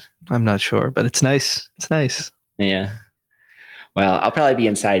 I'm not sure, but it's nice. It's nice. Yeah. Well, I'll probably be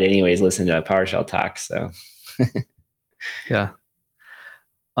inside anyways, listening to a PowerShell talk. So. Yeah.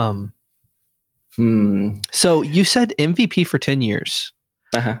 So you said MVP for 10 years.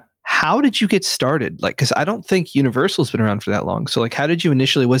 Uh-huh. How did you get started? Like, because I don't think Universal's been around for that long. So like, how did you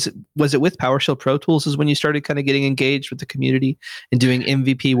initially, was it with PowerShell Pro Tools is when you started kind of getting engaged with the community and doing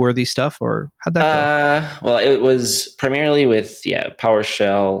MVP worthy stuff, or how'd that go? Well, it was primarily with,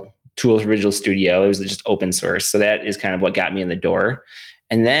 PowerShell Tools Visual Studio. It was just open source. So that is kind of what got me in the door.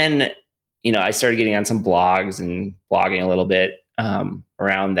 And then, I started getting on some blogs and blogging a little bit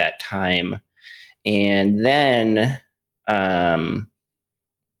around that time. And then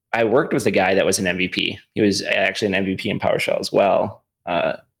I worked with a guy that was an MVP. He was actually an MVP in PowerShell as well,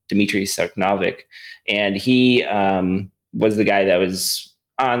 Dmitry Soknovic. And he was the guy that was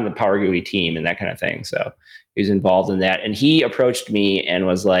on the Power GUI team and that kind of thing. So he was involved in that. And he approached me and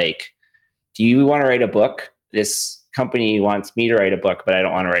was like, do you want to write a book? This company wants me to write a book, but I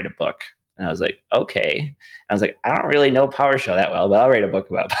don't want to write a book. And I was like, okay. I was like, I don't really know PowerShell that well, but I'll write a book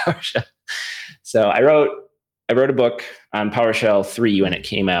about PowerShell. So I wrote a book on PowerShell 3 when it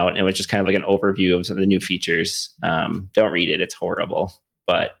came out. And it was just kind of like an overview of some of the new features. Don't read it. It's horrible.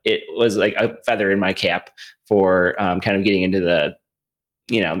 But it was like a feather in my cap for kind of getting into the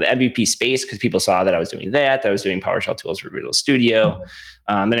MVP space, because people saw that I was doing that. I was doing PowerShell tools for Visual Studio.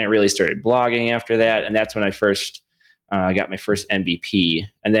 Then I really started blogging after that. And that's when I first got my first MVP.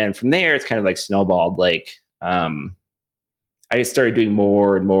 And then from there, it's kind of like snowballed. Like I started doing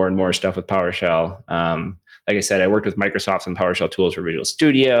more and more and more stuff with PowerShell. Like I said, I worked with Microsoft on PowerShell tools for Visual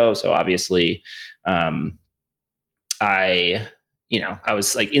Studio. So obviously I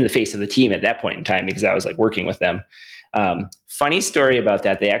was like in the face of the team at that point in time, because I was like working with them. Funny story about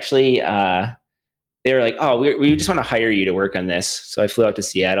that. They actually, they were like, oh, we just want to hire you to work on this. So I flew out to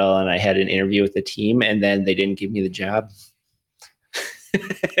Seattle and I had an interview with the team, and then they didn't give me the job.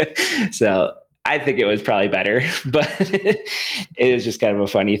 So I think it was probably better, but it was just kind of a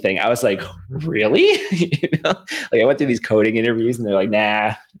funny thing. I was like, really? Like I went through these coding interviews and they're like,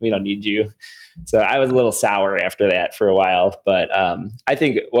 nah, we don't need you. So I was a little sour after that for a while, but I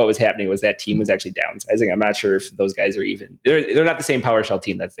think what was happening was that team was actually downsizing. I'm not sure if those guys are even, they're not the same PowerShell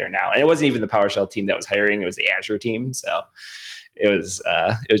team that's there now. And it wasn't even the PowerShell team that was hiring. It was the Azure team. So it was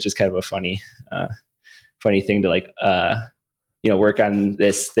just kind of a funny thing to like, work on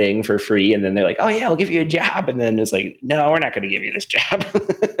this thing for free. And then they're like, oh yeah, we'll give you a job. And then it's like, no, we're not going to give you this job.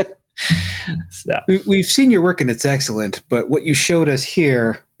 So we've seen your work and it's excellent, but what you showed us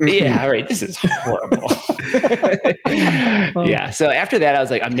here. Yeah, all right. This is horrible. Yeah. So after that, I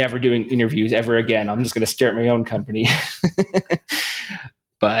was like, I'm never doing interviews ever again. I'm just going to start my own company.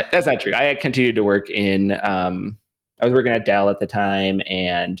 But that's not true. I continued to work in, I was working at Dell at the time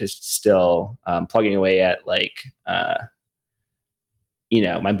and just still plugging away at like,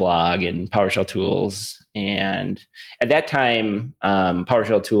 my blog and PowerShell tools. And at that time,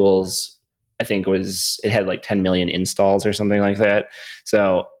 PowerShell tools, I think it had like 10 million installs or something like that.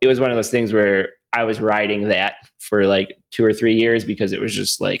 So it was one of those things where I was riding that for like 2 or 3 years, because it was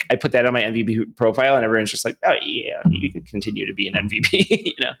just like, I put that on my MVP profile and everyone's just like, oh yeah, you can continue to be an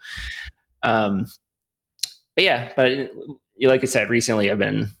MVP, but like I said, recently I've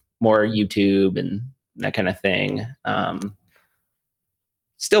been more YouTube and that kind of thing.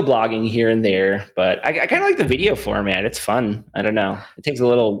 Still blogging here and there, but I kind of like the video format. It's fun. I don't know. It takes a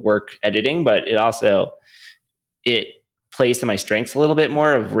little work editing, but it plays to my strengths a little bit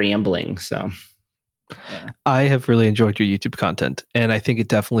more of rambling. So yeah. I have really enjoyed your YouTube content, and I think it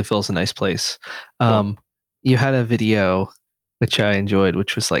definitely fills a nice place. Cool. You had a video which I enjoyed,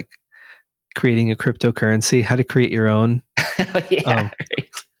 which was like creating a cryptocurrency, how to create your own. Yeah.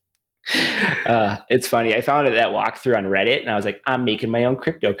 Right. It's funny. I found that walkthrough on Reddit and I was like, I'm making my own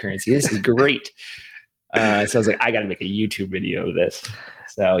cryptocurrency. This is great. So I was like, I got to make a YouTube video of this.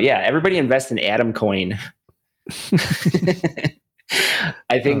 So yeah, everybody invest in Atom Coin.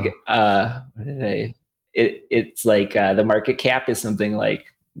 I think, it's like, the market cap is something like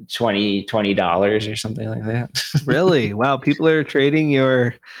 $20 or something like that. Really? Wow. People are trading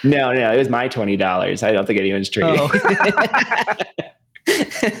your... No, it was my $20. I don't think anyone's trading. Oh.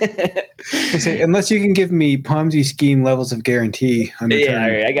 Unless you can give me Ponzi scheme levels of guarantee. Yeah,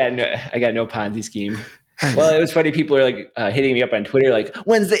 right. I got no Ponzi scheme. Well, it was funny. People are like hitting me up on Twitter, like,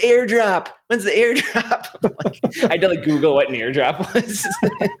 "When's the airdrop? When's the airdrop?" I had to like Google what an airdrop was.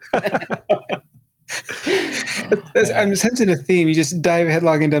 I'm sensing a theme. You just dive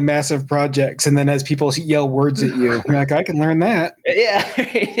headlong into massive projects, and then as people yell words at you, you're like, I can learn that. Yeah,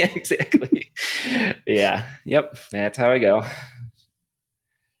 exactly. Yeah, yep. That's how I go.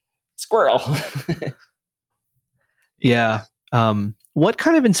 Squirrel. Yeah. What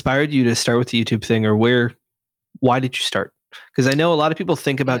kind of inspired you to start with the YouTube thing, or why did you start? Because I know a lot of people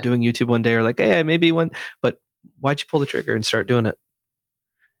think about doing YouTube one day, or like, hey, maybe one, but why'd you pull the trigger and start doing it?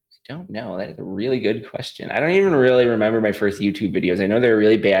 I don't know. That is a really good question. I don't even really remember my first YouTube videos. I know they were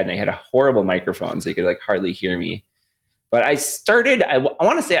really bad and I had a horrible microphone, so you could like hardly hear me. But I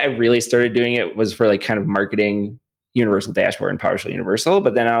want to say I really started doing it was for like kind of marketing Universal Dashboard and PowerShell Universal.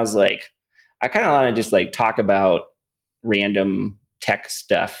 But then I was like, I kind of want to just like talk about random tech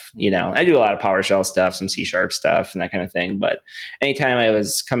stuff. I do a lot of PowerShell stuff, some C# stuff and that kind of thing. But anytime I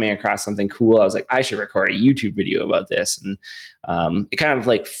was coming across something cool, I was like, I should record a YouTube video about this. And it kind of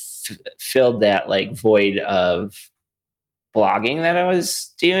like filled that like void of blogging that I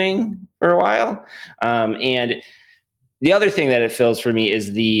was doing for a while. And the other thing that it fills for me is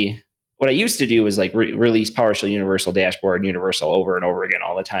what I used to do was like release PowerShell Universal Dashboard, Universal over and over again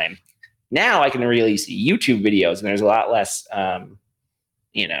all the time. Now I can release YouTube videos and there's a lot less,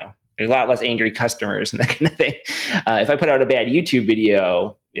 there's a lot less angry customers and that kind of thing. If I put out a bad YouTube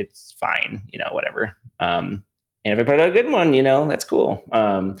video, it's fine, whatever. And if I put out a good one, that's cool.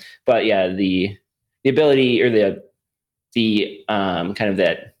 But yeah, the ability or the kind of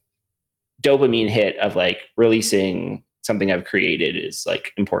that dopamine hit of like releasing something I've created is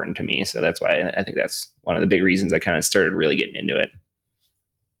like important to me. So that's why I think that's one of the big reasons I kind of started really getting into it.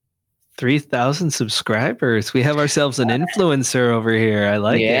 3,000 subscribers. We have ourselves an influencer over here. I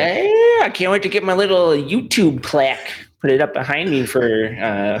like it. Yeah, I can't wait to get my little YouTube plaque, put it up behind me for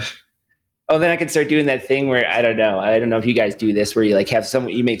then I can start doing that thing where I don't know if you guys do this, where you like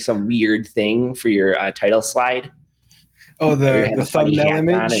you make some weird thing for your title slide. Oh, the thumbnail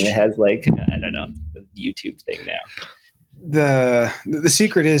image. And it has like, I don't know, the YouTube thing now. The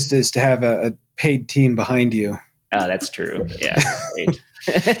secret is to have a paid team behind you. Oh, that's true. Yeah. Right.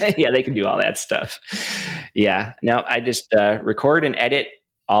 Yeah, they can do all that stuff. Yeah. No, I just record and edit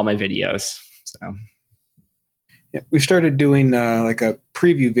all my videos. So yeah, we started doing like a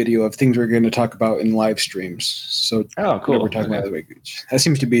preview video of things we're going to talk about in live streams. So cool. We're talking about that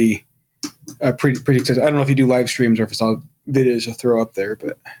seems to be pretty exciting. I don't know if you do live streams or if it's all videos you'll throw up there,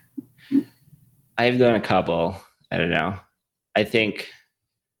 but I've done a couple. I don't know. I think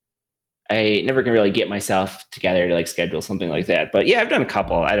I never can really get myself together to like schedule something like that. But yeah, I've done a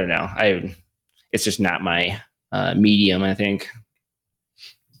couple. I don't know. It's just not my medium, I think.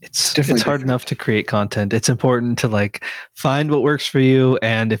 It's hard enough to create content. It's important to like find what works for you.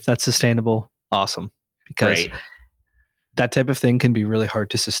 And if that's sustainable, awesome. Because that type of thing can be really hard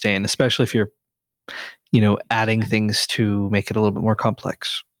to sustain, especially if you're, adding things to make it a little bit more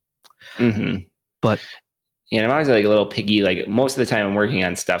complex. Mm-hmm. But yeah, I'm always like a little piggy. Like most of the time I'm working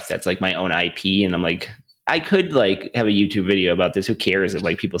on stuff that's like my own IP. And I'm like, I could like have a YouTube video about this. Who cares if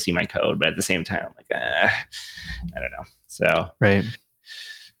like people see my code? But at the same time, I'm like, I don't know. So, right.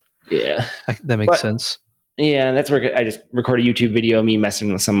 Yeah. That makes sense. Yeah. That's where I just record a YouTube video of me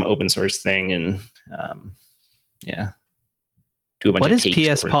messing with some open source thing and do a bunch What of is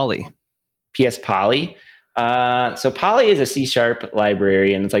PS Poly? PS Poly? So Poly is a C#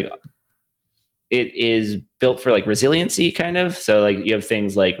 library, and it's like, it is built for like resiliency kind of. So like you have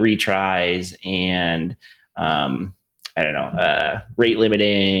things like retries and rate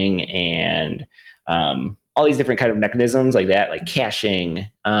limiting and all these different kind of mechanisms like that, like caching.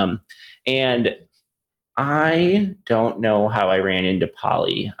 And I don't know how I ran into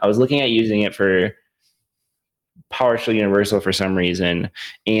Poly. I was looking at using it for PowerShell Universal for some reason.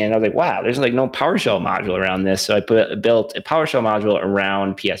 And I was like, wow, there's like no PowerShell module around this. So I built a PowerShell module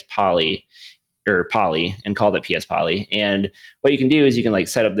around PS Poly or Poly and called it PS Poly. And what you can do is you can like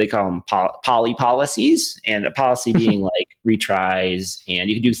set up, they call them poly policies, and a policy being like retries. And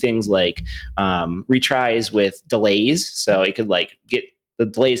you can do things like retries with delays. So it could like the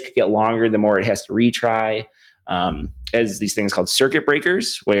delays could get longer the more it has to retry. As these things called circuit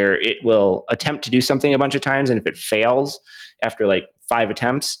breakers, where it will attempt to do something a bunch of times. And if it fails after like 5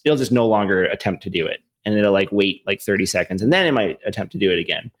 attempts, it'll just no longer attempt to do it. And it'll like wait like 30 seconds and then it might attempt to do it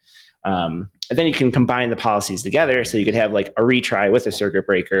again. And then you can combine the policies together. So you could have like a retry with a circuit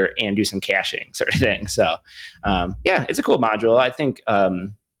breaker and do some caching sort of thing. So it's a cool module. I think I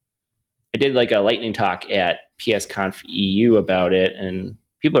did like a lightning talk at PSConf EU about it, and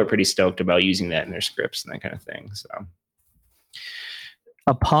people are pretty stoked about using that in their scripts and that kind of thing. So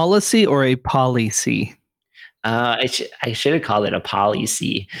a policy or a policy? I should have called it a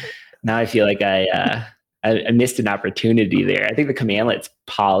policy. Now I feel like I missed an opportunity there. I think the commandlet's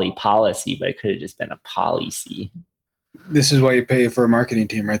policy, but it could have just been a policy. This is why you pay for a marketing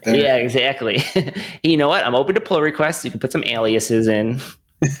team right there. Yeah, exactly. You know what? I'm open to pull requests. You can put some aliases in.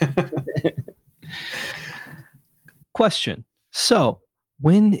 Question. So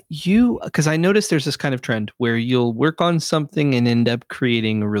because I noticed there's this kind of trend where you'll work on something and end up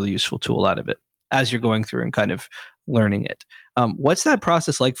creating a really useful tool out of it as you're going through and kind of learning it. What's that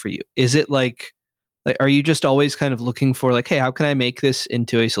process like for you? Is it like, are you just always kind of looking for like, hey, how can I make this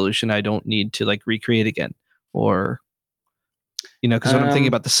into a solution I don't need to like recreate again? Or, because when I'm thinking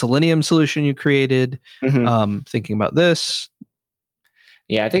about the Selenium solution you created, thinking about this.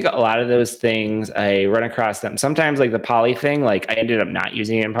 Yeah, I think a lot of those things I run across them. Sometimes like the poly thing, like I ended up not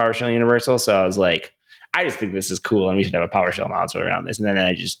using it in PowerShell Universal. So I was like, I just think this is cool and we should have a PowerShell module around this. And then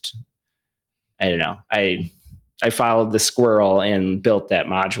I don't know. I followed the squirrel and built that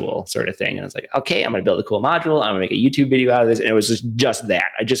module sort of thing. And I was like, okay, I'm going to build a cool module. I'm going to make a YouTube video out of this. And it was just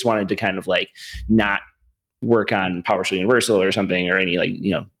that. I just wanted to kind of like not work on PowerShell Universal or something or any like,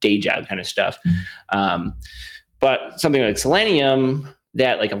 day job kind of stuff. But something like Selenium,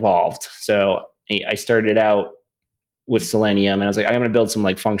 that like evolved. So I started out with Selenium, and I was like, I'm going to build some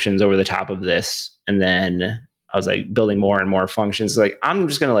like functions over the top of this. And then I was like building more and more functions. Like, I'm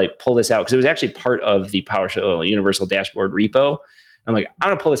just going to like pull this out because it was actually part of the PowerShell Universal Dashboard repo. I'm like, I'm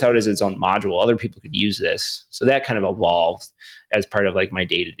going to pull this out as its own module. Other people could use this. So that kind of evolved as part of like my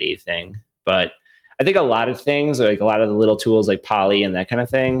day-to-day thing. But I think a lot of things, like a lot of the little tools like Poly and that kind of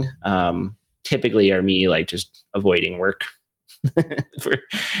thing, typically are me like just avoiding work for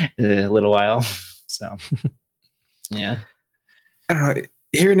a little while. So, yeah. I don't know.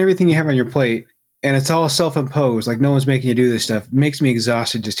 Hearing everything you have on your plate, and it's all self-imposed, like no one's making you do this stuff, makes me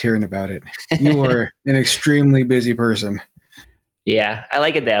exhausted just hearing about it. You are an extremely busy person. Yeah, I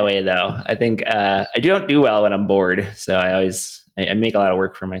like it that way though. I think I don't do well when I'm bored, so I make a lot of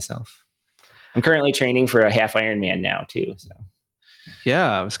work for myself. I'm currently training for a half Ironman now too. So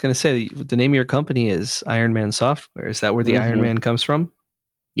Yeah, I was going to say the name of your company is Ironman Software. Is that where the Ironman comes from?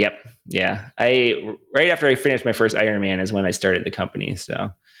 Yep. Yeah. Right after I finished my first Ironman is when I started the company.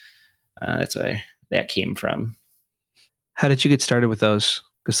 So that's why that came from. How did you get started with those?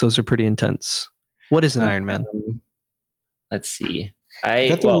 Because those are pretty intense. What is an Ironman? Let's see.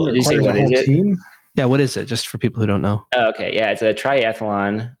 What is it? Team? Yeah, what is it? Just for people who don't know. Oh, okay. Yeah, it's a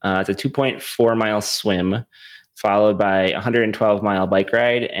triathlon. It's a 2.4 mile swim, followed by a 112 mile bike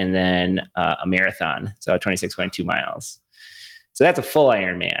ride, and then a marathon. So 26.2 miles. So that's a full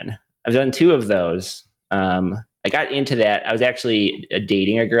Ironman. I've done 2 of those. I got into that. I was actually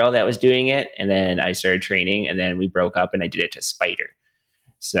dating a girl that was doing it, and then I started training, and then we broke up, and I did it to spite her.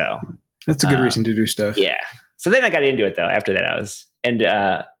 So that's a good reason to do stuff. Yeah. So then I got into it though. After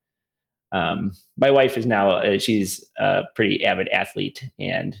that, my wife is now she's a pretty avid athlete,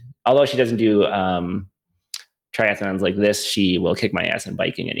 and although she doesn't do triathlons like this, she will kick my ass in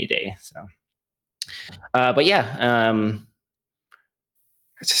biking any day. So, but yeah.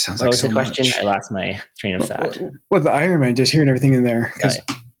 It just sounds what like was so the question? much. I lost my train of thought. Well, the Ironman, just hearing everything in there. Because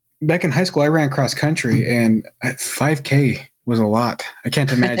back in high school, I ran cross country, and 5K was a lot. I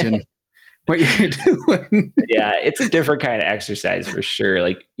can't imagine what you're doing. Yeah, it's a different kind of exercise for sure.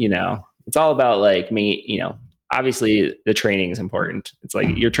 Like, it's all about like me, obviously the training is important. It's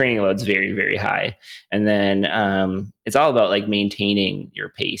like your training load's very, very high. And then it's all about like maintaining your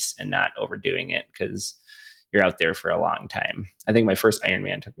pace and not overdoing it because you're out there for a long time. I think my first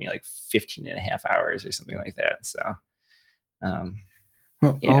Ironman took me like 15 and a half hours or something like that. So,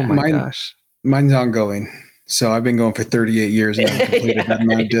 well, oh my gosh, mine's ongoing. So I've been going for 38 years and I've completed that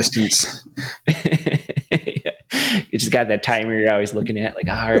amount of distance. You just got that timer you're always looking at, like,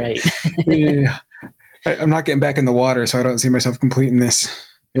 all right. Yeah. I'm not getting back in the water, so I don't see myself completing this.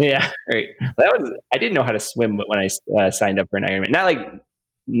 Yeah, right. I didn't know how to swim when I signed up for an Ironman. Not like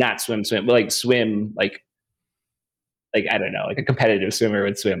not swim, but like swim, like I don't know, like a competitive swimmer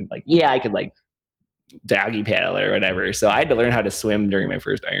would swim. Like, yeah, I could like doggy paddle or whatever. So I had to learn how to swim during my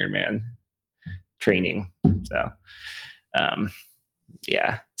first Ironman training. So,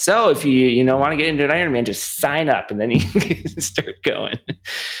 yeah. So if you want to get into an Ironman, just sign up and then you can start going.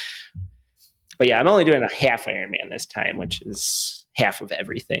 But yeah, I'm only doing a half Ironman this time, which is half of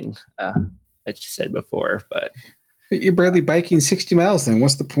everything that you said before. But you're barely biking 60 miles then.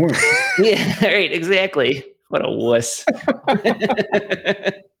 What's the point? Yeah, right. Exactly. What a wuss.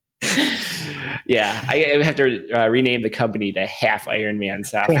 Yeah, I have to rename the company to Half Ironman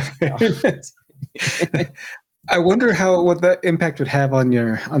Software. I wonder what that impact would have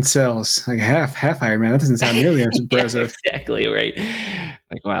on sales. Like half Ironman. That doesn't sound nearly as impressive. Yeah, exactly right.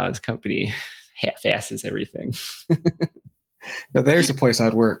 Like, wow, this company half-asses everything. Now, there's a place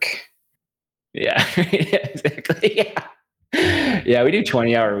I'd work. Yeah, exactly. Yeah, we do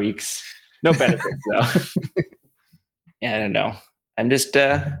 20-hour weeks. No benefits though. Yeah, I don't know. I'm just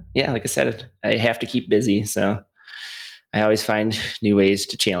like I said, I have to keep busy, so I always find new ways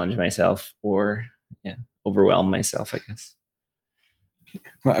to challenge myself or overwhelm myself, I guess.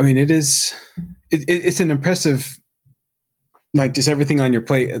 Well, I mean, it's an impressive, like just everything on your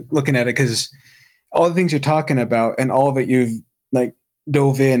plate, looking at it, because all the things you're talking about and all of it, you've like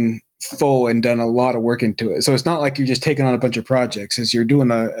dove in full and done a lot of work into it. So it's not like you're just taking on a bunch of projects, as you're doing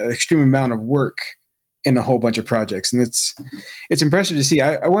an extreme amount of work in a whole bunch of projects. And it's impressive to see.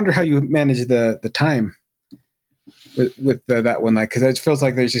 I wonder how you manage the time with that one, like, because it feels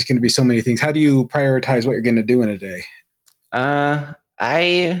like there's just going to be so many things. How do you prioritize what you're going to do in a day?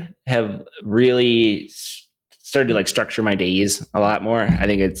 I have really started to like structure my days a lot more. I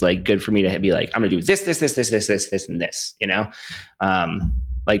think it's like good for me to be like, I'm gonna do this, and this,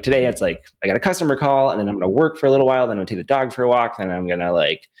 like today it's like I got a customer call and then I'm gonna work for a little while, then I'm gonna take the dog for a walk, then I'm gonna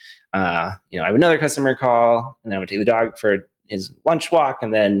like I have another customer call and then I'm gonna take the dog for his lunch walk,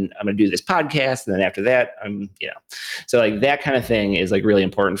 and then I'm going to do this podcast. And then after that, so like that kind of thing is like really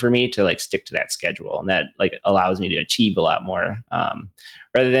important for me to like stick to that schedule. And that like allows me to achieve a lot more.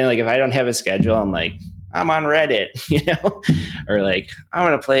 Rather than like, if I don't have a schedule, I'm like, I'm on Reddit, or like, I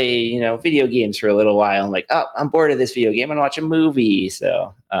want to play, video games for a little while. I'm like, oh, I'm bored of this video game. I'm going to watch a movie.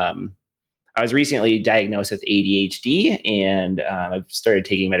 So, I was recently diagnosed with ADHD, and I've started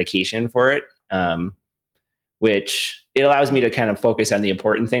taking medication for it, which it allows me to kind of focus on the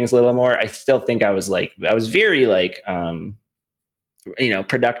important things a little more. I still think I was very like,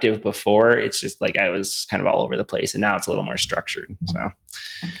 productive before. It's just like I was kind of all over the place, and now it's a little more structured. So,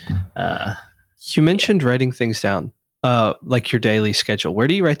 you mentioned writing things down, like your daily schedule. Where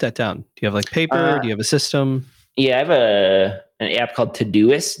do you write that down? Do you have like paper? Do you have a system? Yeah, I have an app called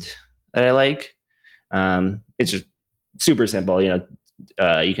Todoist that I like. It's just super simple. You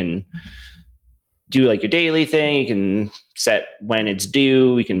can do like your daily thing. You can set when it's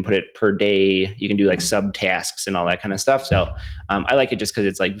due. You can put it per day. You can do like subtasks and all that kind of stuff. So I like it just because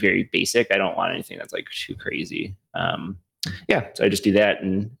it's like very basic. I don't want anything that's like too crazy. So I just do that,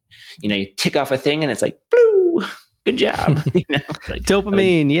 and you tick off a thing, and it's like, blue, good job. Like,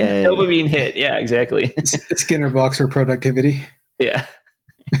 dopamine, yeah, dopamine hit. Yeah, exactly. Skinner box for productivity. Yeah.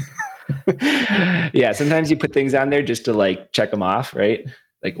 Yeah, sometimes you put things on there just to like check them off, right?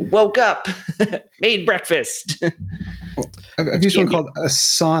 Like, woke up, made breakfast. I've used one called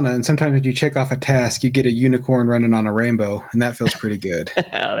Asana, and sometimes if you check off a task, you get a unicorn running on a rainbow, and that feels pretty good.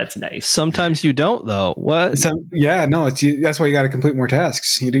 Oh, that's nice. Sometimes you don't, though. What? That's why you got to complete more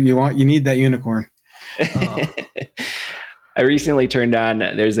tasks. You need that unicorn. I recently turned on,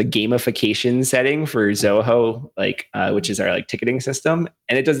 there's a gamification setting for Zoho, which is our like ticketing system.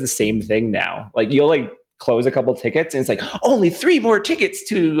 And it does the same thing now. Like you'll like close a couple tickets, and it's like only 3 more tickets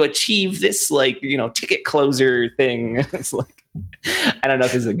to achieve this ticket closer thing. It's like, I don't know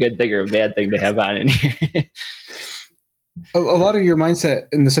if this is a good thing or a bad thing to have on in here. A lot of your mindset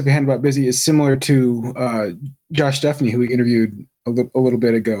and the stuff you had about busy is similar to Josh Stephanie, who we interviewed a little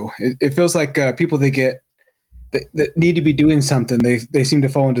bit ago. It feels like people that need to be doing something, they seem to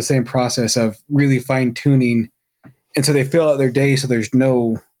fall into the same process of really fine tuning, and so they fill out their day so there's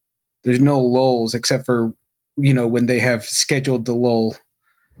no lulls except for when they have scheduled the lull.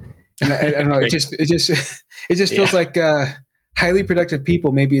 And I don't know, it just feels like highly productive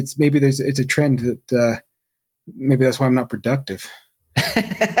people. Maybe it's a trend that maybe that's why I'm not productive.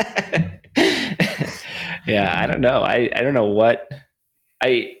 Yeah, I don't know. I don't know what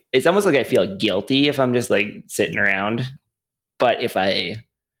it's almost like I feel guilty if I'm just like sitting around. But if I,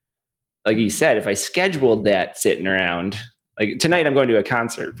 like you said, if I scheduled that sitting around, like tonight I'm going to a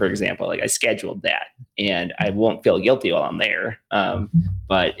concert, for example, like I scheduled that and I won't feel guilty while I'm there.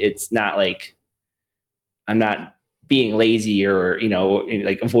 But it's not like I'm not being lazy or,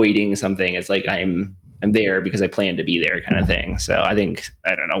 like avoiding something. It's like I'm there because I plan to be there kind of thing. So I think,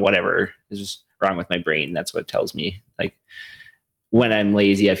 I don't know, whatever is wrong with my brain, that's what tells me like, when I'm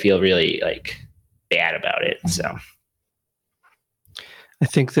lazy, I feel really like bad about it. So I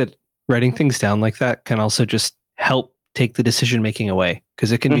think that writing things down like that can also just help take the decision making away,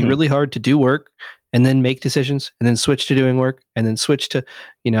 because it can be really hard to do work and then make decisions and then switch to doing work and then switch to,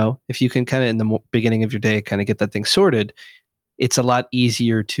 if you can kind of in the beginning of your day kind of get that thing sorted, it's a lot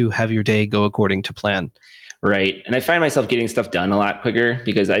easier to have your day go according to plan. Right. And I find myself getting stuff done a lot quicker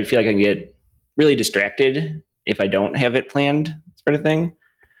because I feel like I can get really distracted if I don't have it planned, sort of thing.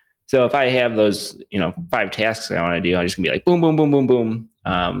 So if I have those, 5 tasks I want to do, I'm just gonna be like, boom, boom, boom, boom, boom.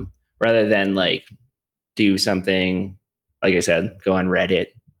 Rather than like do something, like I said, go on Reddit,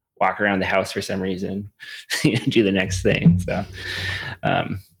 walk around the house for some reason, do the next thing. So,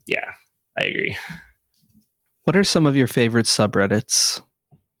 yeah, I agree. What are some of your favorite subreddits?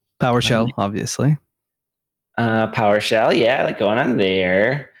 PowerShell, obviously. PowerShell, yeah, I like going on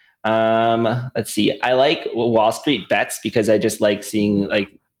there. Let's see. I like Wall Street Bets because I just like seeing like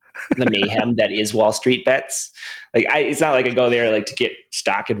the mayhem that is Wall Street Bets. Like it's not like I go there like to get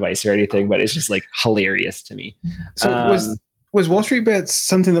stock advice or anything, but it's just like hilarious to me. So was Wall Street Bets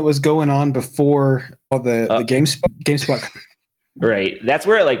something that was going on before all the GameSpot? Right. That's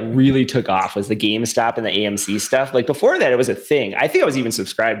where it like really took off, was the GameStop and the AMC stuff. Like before that, it was a thing. I think I was even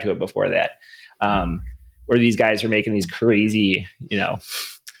subscribed to it before that. Where these guys were making these crazy,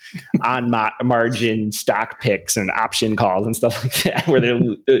 on margin stock picks and option calls and stuff like that, where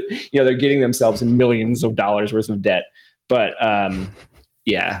they're getting themselves in millions of dollars worth of debt. But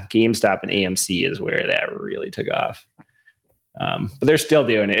yeah, GameStop and AMC is where that really took off. But they're still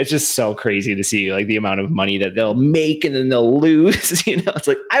doing it. It's just so crazy to see like the amount of money that they'll make and then they'll lose. It's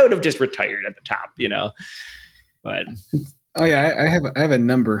like I would have just retired at the top, but Oh yeah, I have a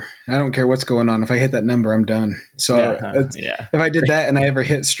number. I don't care what's going on. If I hit that number, I'm done. So Yeah. if I did that and I ever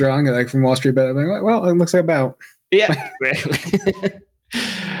hit strong, like from Wall Street, I'm like, well, it looks like about. Yeah.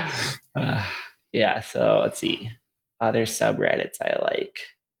 Yeah. So let's see. Other subreddits I like.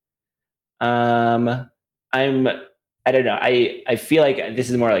 I don't know. I feel like this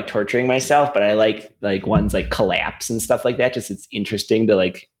is more like torturing myself, but I like ones like collapse and stuff like that. Just it's interesting to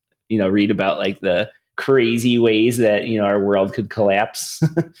like, read about like the crazy ways that, our world could collapse.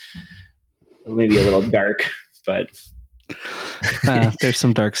 Maybe a little dark, but there's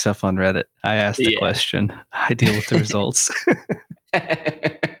some dark stuff on Reddit. I asked the question. I deal with the results.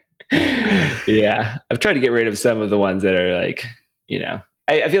 Yeah. I've tried to get rid of some of the ones that are like, I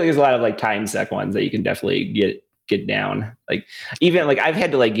feel like there's a lot of like time suck ones that you can definitely get down. Like even like I've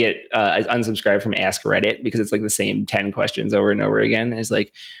had to like get unsubscribe from Ask Reddit because it's like the same 10 questions over and over again. It's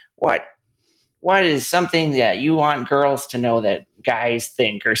like, what is something that you want girls to know that guys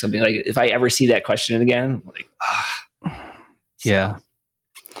think, or something? Like if I ever see that question again, I'm like, yeah.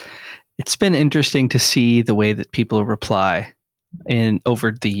 It's been interesting to see the way that people reply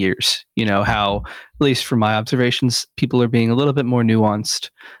over the years. How, at least from my observations, people are being a little bit more nuanced,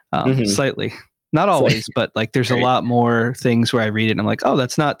 slightly. Not always, but like there's a lot more things where I read it and I'm like, oh,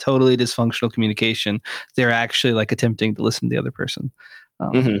 that's not totally dysfunctional communication. They're actually like attempting to listen to the other person.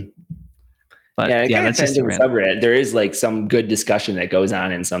 But yeah, that's just a subreddit. There is like some good discussion that goes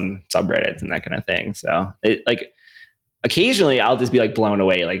on in some subreddits and that kind of thing. So it like occasionally I'll just be like blown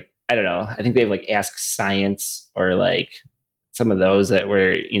away. Like, I don't know. I think they have like Ask Science or like some of those that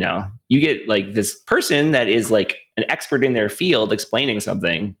where, you get like this person that is like an expert in their field explaining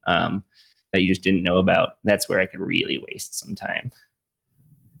something that you just didn't know about. That's where I could really waste some time.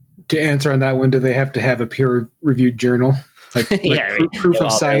 To answer on that one, do they have to have a peer-reviewed journal? Like proof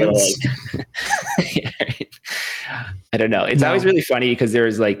of science? Yeah, right. I don't know. It's always really funny because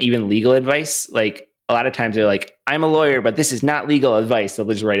there's like even legal advice. Like a lot of times they're like, I'm a lawyer, but this is not legal advice. They'll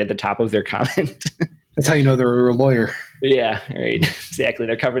just write at the top of their comment. That's how you know they're a lawyer. Yeah, right. Exactly.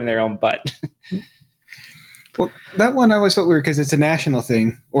 They're covering their own butt. Well, that one I always felt weird because it's a national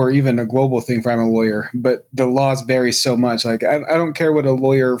thing or even a global thing for I'm a lawyer, but the laws vary so much. Like I don't care what a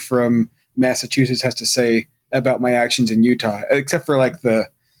lawyer from Massachusetts has to say about my actions in Utah, except for like the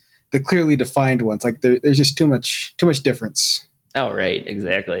clearly defined ones. Like there's just too much difference. Oh, right.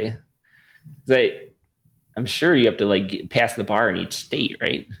 Exactly. Like, I'm sure you have to like pass the bar in each state,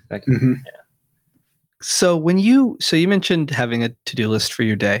 right? Like, yeah. So you mentioned having a to-do list for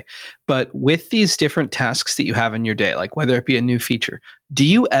your day, but with these different tasks that you have in your day, like whether it be a new feature, do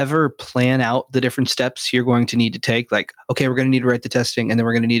you ever plan out the different steps you're going to need to take? Like, okay, we're going to need to write the testing and then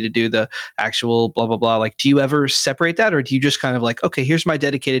we're going to need to do the actual blah, blah, blah. Like, do you ever separate that, or do you just kind of like, okay, here's my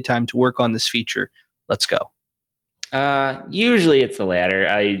dedicated time to work on this feature. Let's go. Usually it's the latter.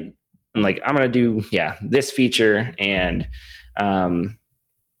 I'm like, I'm going to do, this feature. And,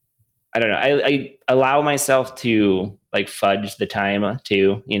 I don't know. I allow myself to like fudge the time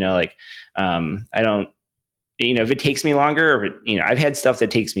too, I don't, if it takes me longer, or, I've had stuff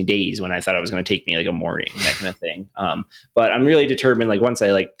that takes me days when I thought it was going to take me like a morning, that kind of thing. But I'm really determined, like once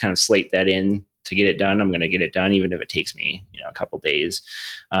I like kind of slate that in to get it done, I'm going to get it done, even if it takes me, a couple days.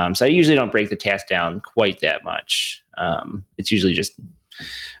 So I usually don't break the task down quite that much. It's usually just,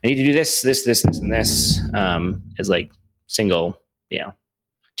 I need to do this, and this, as like single,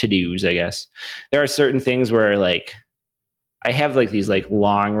 to-dos, I guess. There are certain things where like I have like these like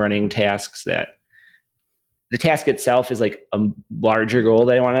long running tasks that the task itself is like a larger goal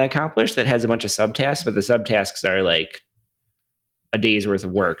that I want to accomplish that has a bunch of subtasks, but the subtasks are like a day's worth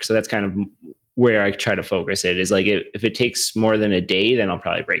of work. So that's kind of where I try to focus it, is like if it takes more than a day, then I'll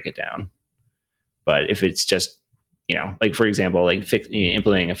probably break it down. But if it's just, like for example, like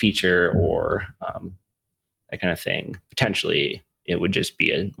implementing a feature or that kind of thing, potentially it would just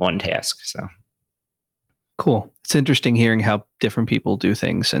be one task. So cool. It's interesting hearing how different people do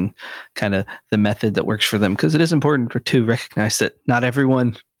things and kind of the method that works for them, because it is important to recognize that not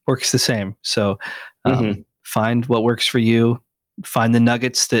everyone works the same. So find what works for you, find the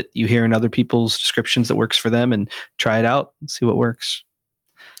nuggets that you hear in other people's descriptions that works for them, and try it out and see what works.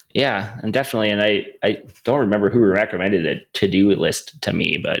 Yeah, and definitely. And I don't remember who recommended a to-do list to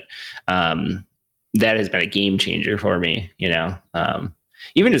me, but that has been a game changer for me,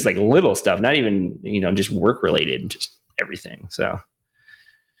 even just like little stuff, not even, just work related, just everything. So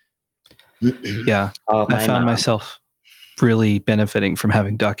yeah, I found myself really benefiting from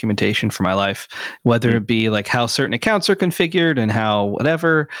having documentation for my life, whether it be like how certain accounts are configured and how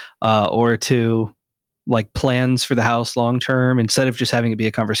whatever, or to like plans for the house long term, instead of just having it be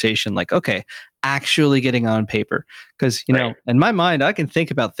a conversation like, okay, actually getting on paper. Because, you know, in my mind, I can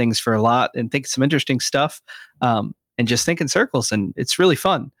think about things for a lot and think some interesting stuff and just think in circles. And it's really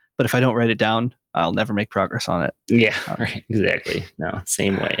fun. But if I don't write it down, I'll never make progress on it. Yeah, right. Exactly. No,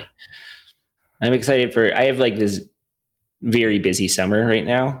 same way. I'm excited I have like this very busy summer right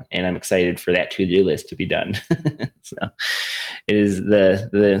now, and I'm excited for that to-do list to be done. So it is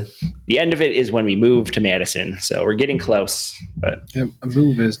the end of it is when we move to Madison. So we're getting close, but a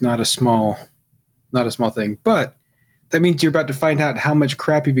move is not a small thing, but that means you're about to find out how much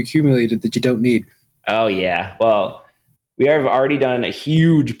crap you've accumulated that you don't need. Oh yeah. Well, we have already done a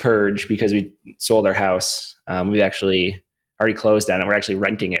huge purge because we sold our house. We've actually already closed on it. We're actually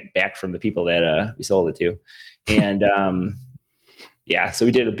renting it back from the people that we sold it to. And yeah, so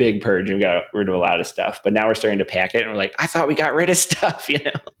we did a big purge and we got rid of a lot of stuff. But now we're starting to pack it and we're like, I thought we got rid of stuff, you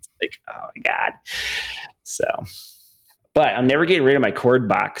know? It's like, oh my God. So, but I'm never getting rid of my cord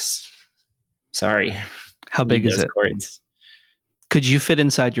box. Sorry. How big is it? Cords. Could you fit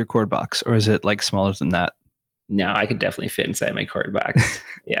inside your cord box, or is it like smaller than that? No, I could definitely fit inside my cord box.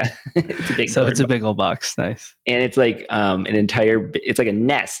 Yeah. It's a big so it's a big old box. Nice. And it's like it's like a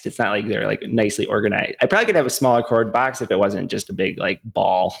nest. It's not like they're like nicely organized. I probably could have a smaller cord box if it wasn't just a big like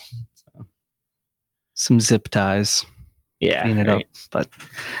ball. So. Some zip ties. Yeah. Clean it up. But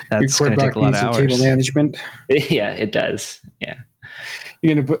that's going to take a lot of hours. Cable management. Yeah, it does. Yeah.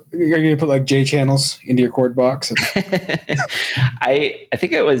 You're gonna put like J channels into your cord box. I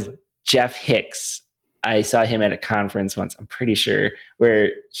think it was Jeff Hicks. I saw him at a conference once, I'm pretty sure, where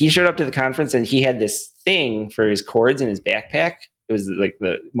he showed up to the conference and he had this thing for his cords in his backpack. It was like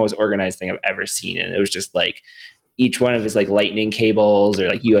the most organized thing I've ever seen. And it was just like each one of his like lightning cables or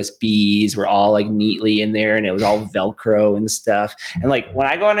like USBs were all like neatly in there, and it was all Velcro and stuff. And like when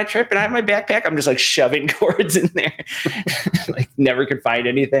I go on a trip and I have my backpack, I'm just like shoving cords in there. Like never could find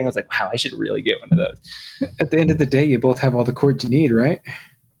anything. I was like, wow, I should really get one of those. At the end of the day, you both have all the cords you need, right?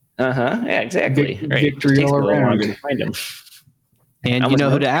 Yeah, exactly. Right. Victory all around. To find them. And you know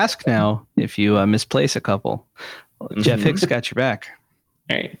who to ask now if you misplace a couple. Well, Jeff Hicks got your back.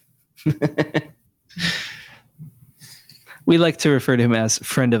 All right. We like to refer to him as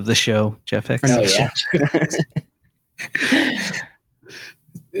friend of the show, Jeff Hicks. Oh, yeah.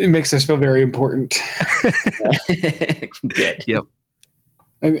 It makes us feel very important. Good. Yep.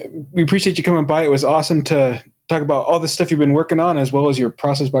 We appreciate you coming by. It was awesome to talk about all the stuff you've been working on, as well as your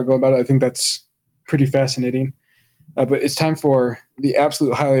process about going about it. I think that's pretty fascinating. But it's time for the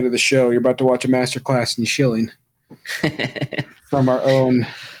absolute highlight of the show. You're about to watch a masterclass in shilling from our own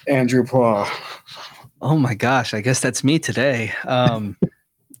Andrew Plough. Oh my gosh, I guess that's me today.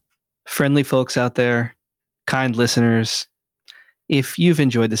 Friendly folks out there, kind listeners, if you've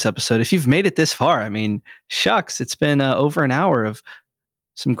enjoyed this episode, if you've made it this far, I mean, shucks, it's been over an hour of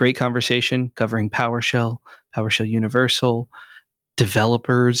some great conversation covering PowerShell, PowerShell Universal,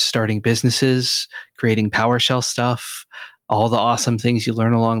 developers, starting businesses, creating PowerShell stuff, all the awesome things you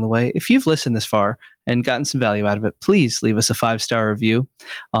learn along the way. If you've listened this far and gotten some value out of it, please leave us a 5-star review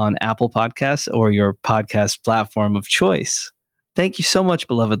on Apple Podcasts or your podcast platform of choice. Thank you so much,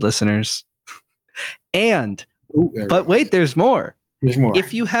 beloved listeners. And, but wait, there's more. There's more.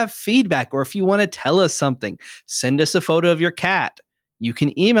 If you have feedback or if you want to tell us something, send us a photo of your cat. You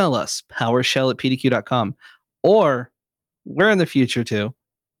can email us, powershell@pdq.com. Or we're in the future too.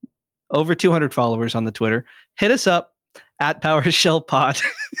 Over 200 followers on the Twitter. Hit us up at PowerShellPod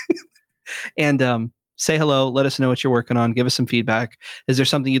and say hello. Let us know what you're working on. Give us some feedback. Is there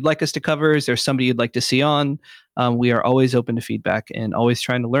something you'd like us to cover? Is there somebody you'd like to see on? We are always open to feedback and always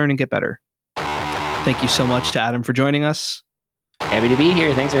trying to learn and get better. Thank you so much to Adam for joining us. Happy to be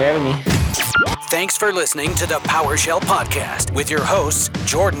here. Thanks for having me. Thanks for listening to the PowerShell Podcast with your hosts,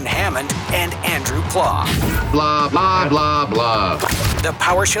 Jordan Hammond and Andrew Plough. Blah, blah, blah, blah. The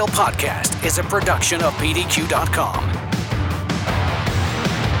PowerShell Podcast is a production of PDQ.com.